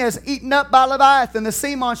symbolically seen as eaten up by Leviathan, the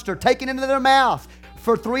sea monster, taken into their mouth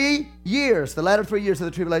for 3 years, the latter 3 years of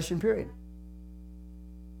the tribulation period.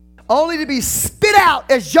 Only to be spit out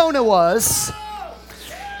as Jonah was,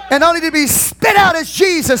 and only to be spit out as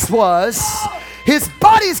Jesus was. His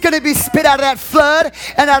body's going to be spit out of that flood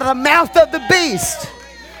and out of the mouth of the beast.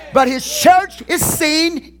 But his church is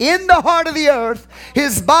seen in the heart of the earth.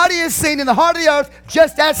 His body is seen in the heart of the earth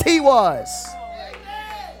just as he was.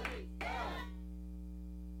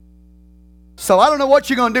 So I don't know what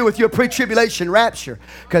you're going to do with your pre-tribulation rapture,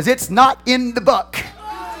 because it's not in the book.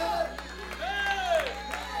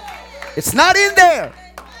 It's not in there.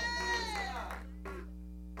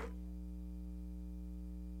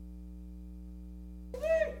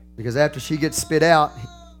 Because after she gets spit out,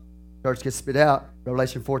 church gets spit out,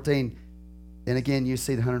 Revelation 14, then again you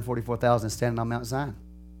see the 144,000 standing on Mount Zion.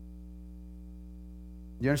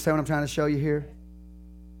 Do you understand what I'm trying to show you here?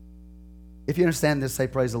 If you understand this, say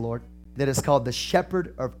praise the Lord. That is called the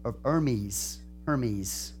Shepherd of Hermes.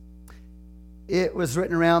 Hermes. It was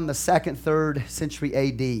written around the 2nd, 3rd century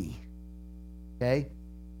A.D. Okay?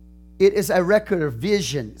 It is a record of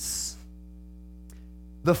visions.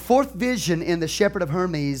 The 4th vision in the Shepherd of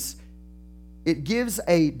Hermes, it gives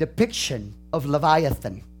a depiction of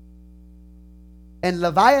Leviathan. And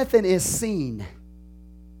Leviathan is seen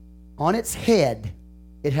on its head.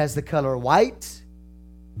 It has the color white,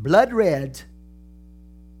 blood red,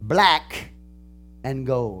 black, and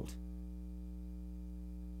gold.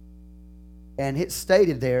 And it's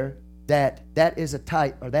stated there that that is a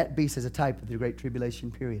type, or that beast is a type of the Great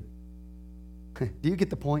Tribulation period. Do you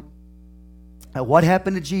get the point? Now, what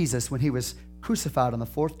happened to Jesus when he was crucified on the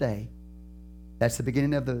 4th day? That's the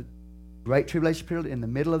beginning of the Great Tribulation period, in the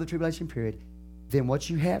middle of the tribulation period. Then what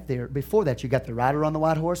you have there, before that, you got the rider on the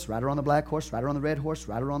white horse, rider on the black horse, rider on the red horse,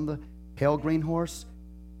 rider on the pale green horse.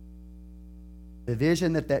 The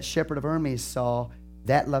vision that Shepherd of Hermes saw,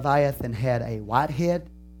 that Leviathan had a white head,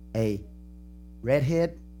 a red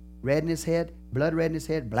head, red in his head, blood red in his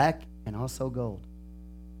head, black, and also gold.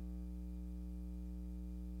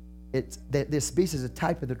 This beast is a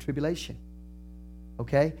type of the tribulation.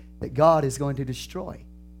 Okay? That God is going to destroy.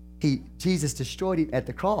 Jesus destroyed him at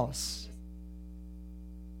the cross.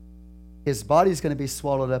 His body is going to be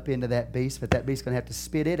swallowed up into that beast, but that beast is going to have to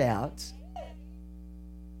spit it out.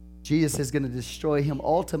 Jesus is going to destroy him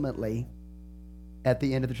ultimately at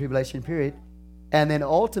the end of the tribulation period, and then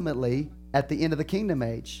ultimately at the end of the kingdom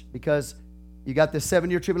age, because you got the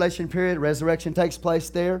 7-year tribulation period, resurrection takes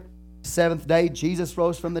place there. 7th day, Jesus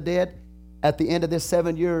rose from the dead. At the end of this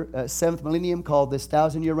 7th millennium, called this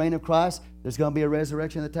 1,000-year reign of Christ, there's going to be a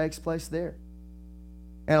resurrection that takes place there.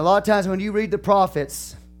 And a lot of times when you read the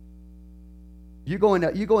prophets, you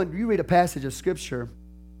read a passage of Scripture,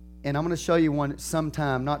 and I'm going to show you one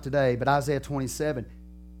sometime, not today, but Isaiah 27.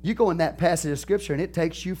 You go in that passage of Scripture, and it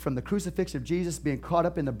takes you from the crucifixion of Jesus being caught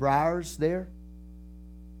up in the briars there.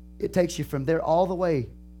 It takes you from there all the way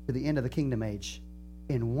to the end of the kingdom age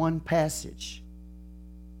in one passage.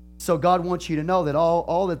 So God wants you to know that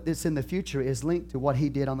all that's in the future is linked to what He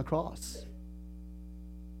did on the cross.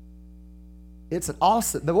 It's an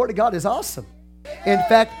awesome. The Word of God is awesome. In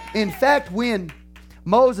fact, when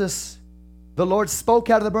Moses, the Lord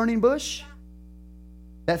spoke out of the burning bush,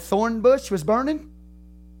 that thorn bush was burning,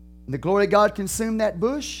 and the glory of God consumed that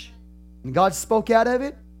bush, and God spoke out of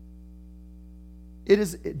it.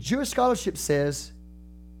 Jewish scholarship says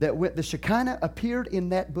that when the Shekinah appeared in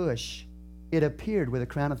that bush, it appeared with a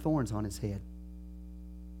crown of thorns on his head.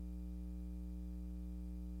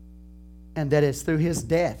 And that it's through his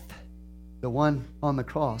death, the one on the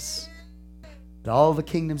cross, that all the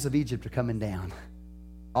kingdoms of Egypt are coming down.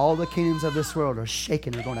 All the kingdoms of this world are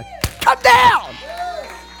shaking. They're going to come down.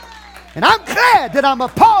 And I'm glad that I'm a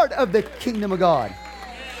part of the kingdom of God.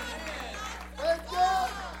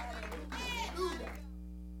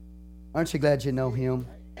 Aren't you glad you know Him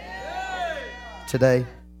today?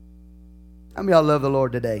 How many of y'all love the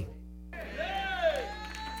Lord today?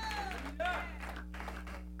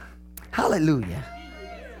 Hallelujah.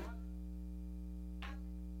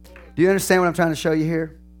 Do you understand what I'm trying to show you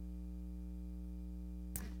here?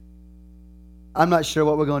 I'm not sure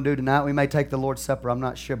what we're going to do tonight. We may take the Lord's Supper. I'm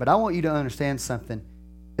not sure. But I want you to understand something.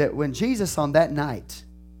 That when Jesus on that night,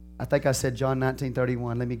 I think I said John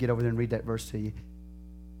 19:31. Let me get over there and read that verse to you.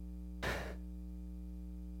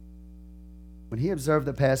 When He observed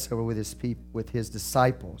the Passover with His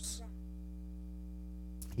disciples,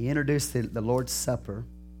 He introduced the Lord's Supper.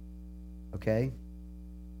 Okay?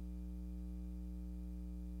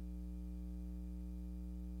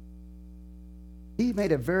 He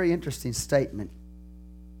made a very interesting statement.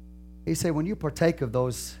 He said, when you partake of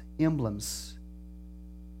those emblems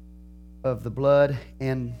of the blood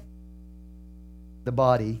and the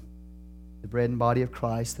body, the bread and body of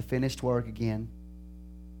Christ, the finished work again,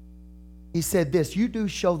 He said this, you do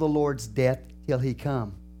show the Lord's death till He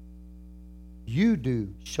come. You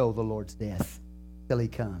do show the Lord's death till He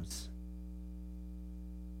comes.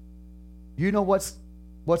 You know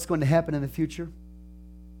what's going to happen in the future?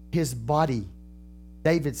 His body,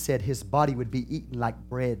 David said His body would be eaten like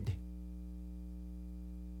bread.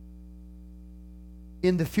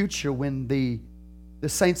 In the future, when the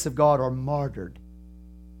saints of God are martyred,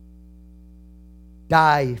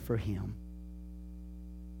 die for Him,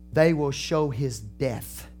 they will show His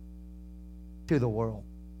death to the world.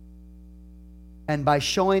 And by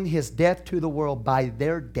showing His death to the world by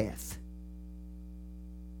their death,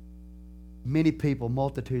 many people,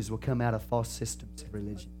 multitudes will come out of false systems of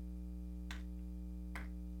religion.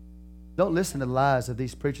 Don't listen to the lies of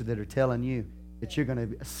these preachers that are telling you that you're going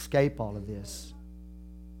to escape all of this.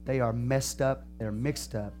 They are messed up. They're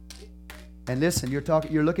mixed up. And listen,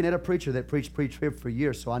 you're looking at a preacher that preached pre-trib for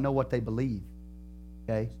years, so I know what they believe.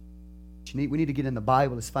 Okay? We need to get in the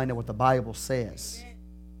Bible. Let's find out what the Bible says.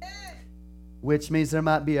 Which means there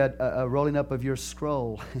might be a rolling up of your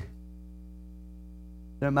scroll.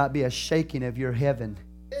 There might be a shaking of your heaven.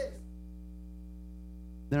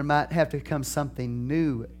 There might have to come something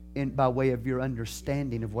new by way of your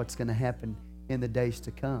understanding of what's going to happen in the days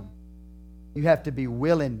to come. You have to be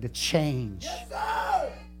willing to change. Yes,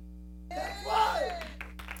 sir. That's right.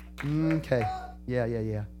 Okay.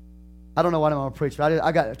 Yeah. I don't know what I'm going to preach, but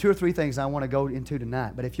I got 2 or 3 things I want to go into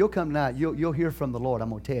tonight. But if you'll come tonight, you'll hear from the Lord, I'm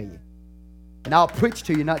going to tell you. And I'll preach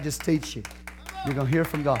to you, not just teach you. You're going to hear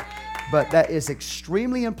from God. But that is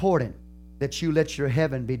extremely important that you let your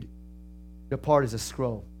heaven be depart as a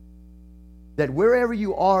scroll. That wherever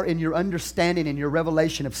you are in your understanding and your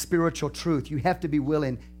revelation of spiritual truth, you have to be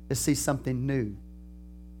willing to see something new.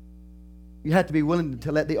 You have to be willing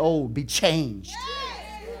to let the old be changed.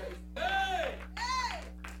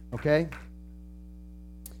 Okay?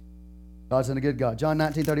 God's a good God. John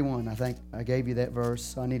 19:31. I think I gave you that verse,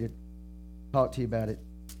 so I need to talk to you about it.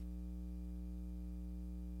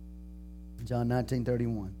 John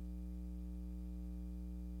 19:31.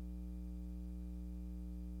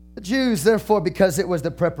 The Jews, therefore, because it was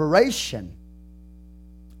the preparation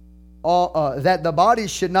that the body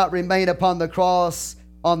should not remain upon the cross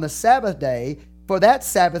on the Sabbath day, for that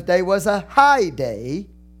Sabbath day was a high day,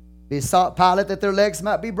 besought Pilate that their legs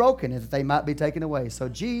might be broken and that they might be taken away. So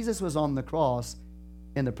Jesus was on the cross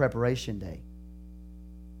in the preparation day.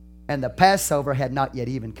 And the Passover had not yet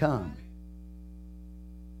even come.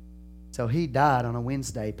 So he died on a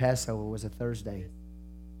Wednesday. Passover was a Thursday.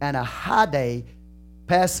 And a high day,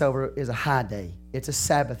 Passover is a high day. It's a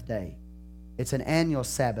Sabbath day. It's an annual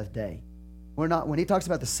Sabbath day. When he talks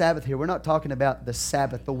about the Sabbath here, we're not talking about the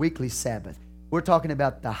Sabbath, the weekly Sabbath. We're talking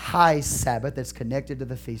about the high Sabbath that's connected to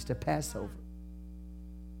the Feast of Passover.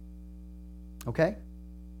 Okay?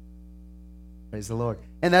 Praise the Lord.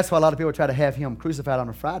 And that's why a lot of people try to have him crucified on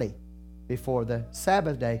a Friday before the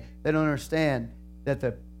Sabbath day. They don't understand that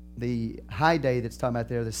the high day that's talking about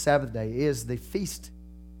there, the Sabbath day, is the feast,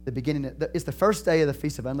 the beginning. It's the first day of the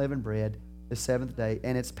Feast of Unleavened Bread, the seventh day,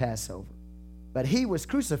 and it's Passover. But he was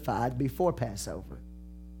crucified before Passover.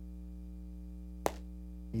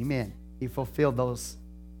 Amen. He fulfilled those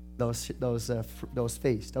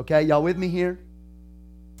feasts. Okay, y'all with me here?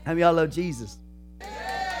 How many of y'all love Jesus?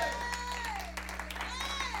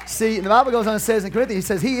 See, and the Bible goes on and says in Corinthians, he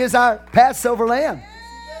says, he is our Passover lamb.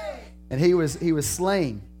 And he was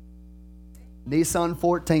slain. Nisan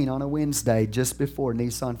 14 on a Wednesday, just before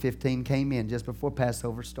Nisan 15 came in, just before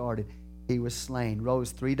Passover started. He was slain,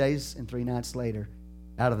 rose 3 days and 3 nights later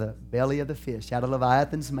out of the belly of the fish, out of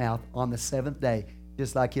Leviathan's mouth on the seventh day,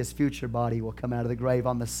 just like his future body will come out of the grave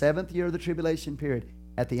on the seventh year of the tribulation period.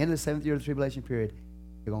 At the end of the seventh year of the tribulation period,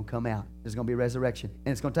 you're going to come out. There's going to be resurrection.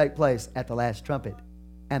 And it's going to take place at the last trumpet.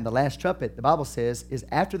 And the last trumpet, the Bible says, is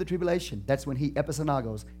after the tribulation. That's when he,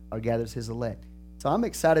 episanagos, or gathers his elect. So I'm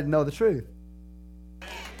excited to know the truth.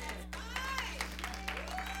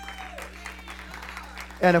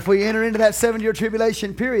 And if we enter into that 7-year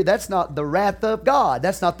tribulation period, that's not the wrath of God.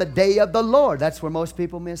 That's not the day of the Lord. That's where most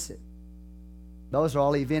people miss it. Those are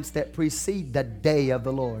all events that precede the day of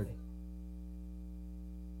the Lord.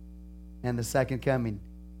 And the second coming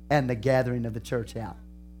and the gathering of the church out.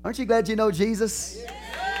 Aren't you glad you know Jesus?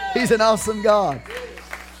 He's an awesome God.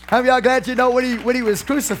 How many of y'all glad you know when he was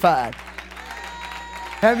crucified?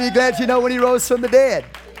 How many of you glad you know when he rose from the dead?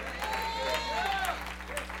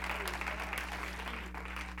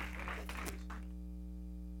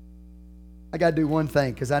 I got to do one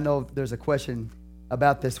thing because I know there's a question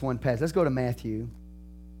about this one passage. Let's go to Matthew.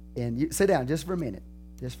 And you sit down just for a minute.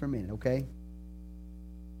 Just for a minute, okay?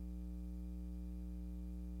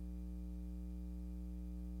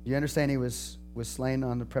 You understand he was slain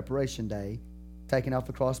on the preparation day, taken off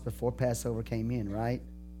the cross before Passover came in, right?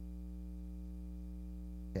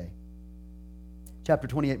 Okay. Chapter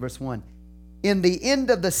 28, verse 1. In the end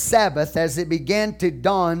of the Sabbath, as it began to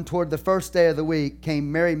dawn toward the first day of the week,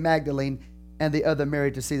 came Mary Magdalene and the other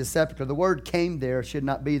Mary to see the sepulchre. The word came there should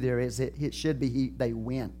not be there. It should be they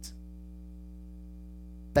went.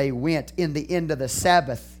 They went in the end of the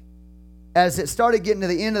Sabbath. As it started getting to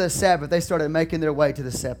the end of the Sabbath, they started making their way to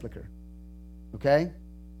the sepulchre. Okay?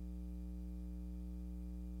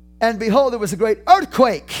 And behold, there was a great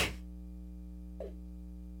earthquake.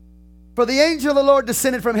 For the angel of the Lord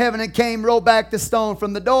descended from heaven and came, rolled back the stone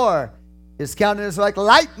from the door. His countenance like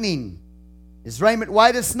lightning, his raiment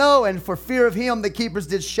white as snow, and for fear of him the keepers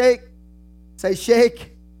did shake. Say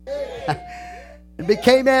shake. And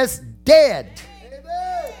became as dead.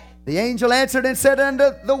 The angel answered and said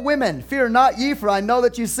unto the women, fear not ye, for I know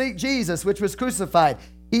that you seek Jesus, which was crucified.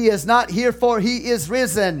 He is not here, for he is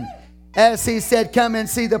risen. As he said, come and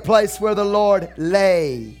see the place where the Lord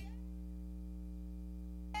lay.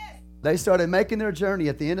 They started making their journey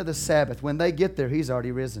at the end of the Sabbath. When they get there, he's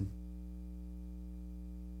already risen.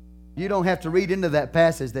 You don't have to read into that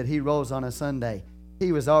passage that he rose on a Sunday.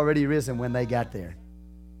 He was already risen when they got there.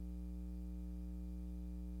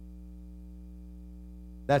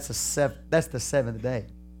 That's the seventh day.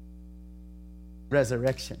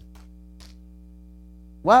 Resurrection.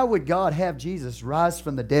 Why would God have Jesus rise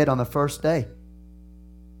from the dead on the first day?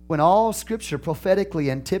 When all Scripture prophetically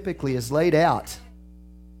and typically is laid out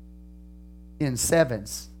in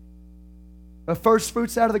sevens. The first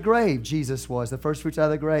fruits out of the grave, Jesus was. The first fruits out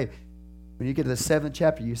of the grave. When you get to the 7th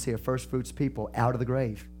chapter, you see a first fruits people out of the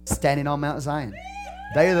grave, standing on Mount Zion.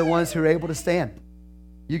 They are the ones who are able to stand.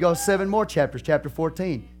 You go 7 more chapters, chapter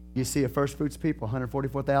 14, you see a first fruits people,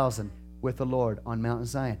 144,000 with the Lord on Mount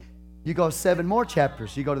Zion. You go 7 more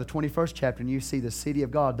chapters. You go to the 21st chapter and you see the city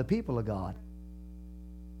of God, the people of God.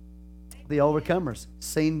 The overcomers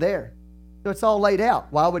seen there. So it's all laid out.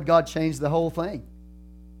 Why would God change the whole thing?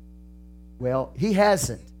 Well, He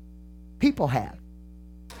hasn't. People have.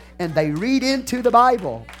 And they read into the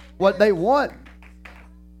Bible what they want.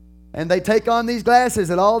 And they take on these glasses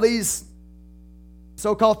that all these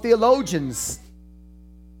so-called theologians,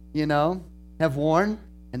 have worn.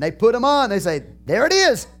 And they put them on. They say, there it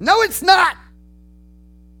is. No, it's not.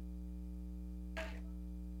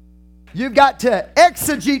 You've got to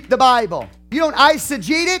exegete the Bible. You don't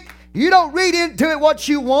eisegete it. You don't read into it what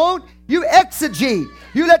you want. You exegete.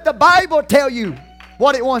 You let the Bible tell you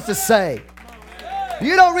what it wants to say.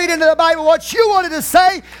 You don't read into the Bible what you wanted to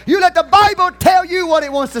say. You let the Bible tell you what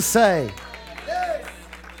it wants to say.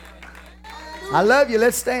 I love you.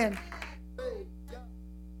 Let's stand.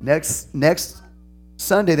 Next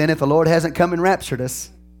Sunday, then, if the Lord hasn't come and raptured us,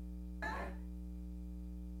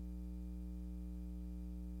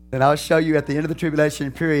 then I'll show you at the end of the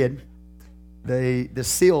tribulation period the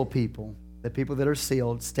sealed people, the people that are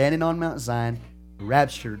sealed, standing on Mount Zion,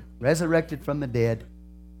 raptured, resurrected from the dead,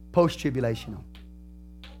 post-tribulational.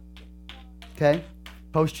 Okay?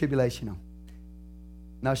 Post-tribulational.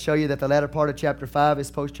 And I'll show you that the latter part of chapter 5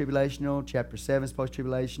 is post-tribulational, chapter 7 is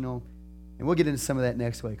post-tribulational, and we'll get into some of that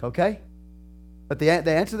next week, okay? But the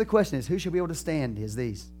answer to the question is, who should be able to stand is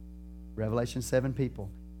these. Revelation 7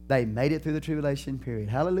 people. They made it through the tribulation period.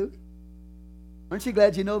 Hallelujah. Aren't you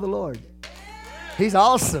glad you know the Lord? He's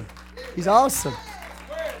awesome. He's awesome.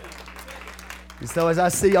 And so as I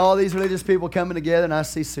see all these religious people coming together and I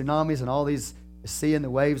see tsunamis and all these, seeing the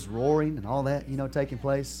waves roaring and all that, taking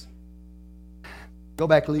place. Go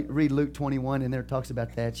back and read Luke 21 and there it talks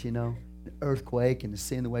about that, the earthquake and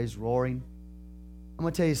seeing the waves roaring. I'm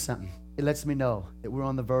going to tell you something. It lets me know that we're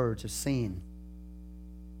on the verge of seeing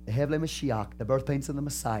the heavenly Mashiach, the birth pains of the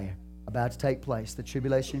Messiah, about to take place, the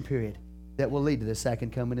tribulation period that will lead to the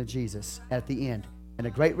second coming of Jesus at the end. And a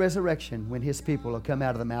great resurrection when His people will come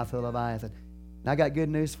out of the mouth of the Leviathan. And I got good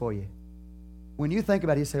news for you. When you think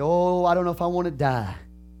about it, you say, oh, I don't know if I want to die.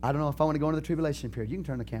 I don't know if I want to go into the tribulation period. You can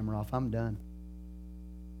turn the camera off. I'm done.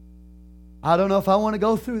 I don't know if I want to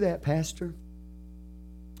go through that, Pastor.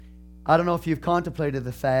 I don't know if you've contemplated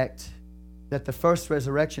the fact that the first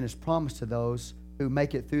resurrection is promised to those who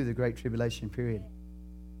make it through the great tribulation period,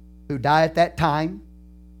 who die at that time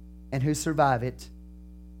and who survive it.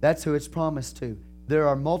 That's who it's promised to. There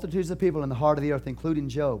are multitudes of people in the heart of the earth, including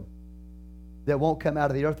Job, that won't come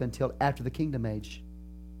out of the earth until after the kingdom age.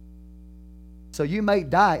 So you may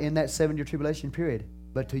die in that 7-year tribulation period,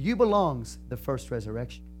 but to you belongs the first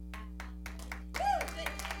resurrection.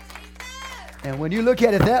 And when you look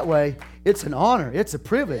at it that way, it's an honor, it's a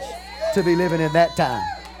privilege to be living in that time.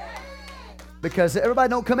 Because everybody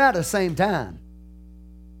don't come out at the same time.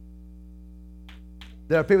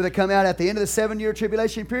 There are people that come out at the end of the 7-year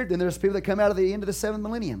tribulation period, then there's people that come out at the end of the 7th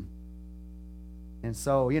millennium. And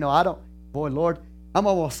so, Lord, I'm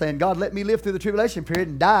almost saying, God, let me live through the tribulation period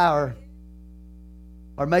and die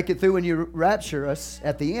or make it through when you rapture us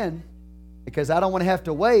at the end, because I don't want to have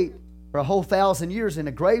to wait for a whole 1,000 years in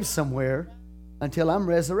a grave somewhere until I'm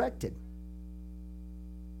resurrected.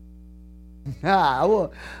 I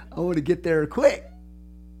want to get there quick.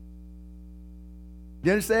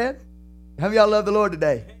 You understand? How many of y'all love the Lord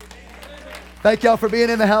today? Thank y'all for being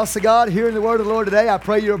in the house of God, hearing the word of the Lord today. I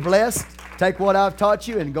pray you're blessed. Take what I've taught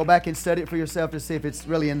you and go back and study it for yourself to see if it's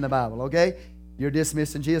really in the Bible, okay? You're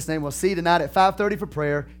dismissed in Jesus' name. We'll see you tonight at 5:30 for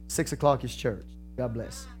prayer. 6 o'clock is church. God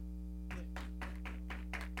bless.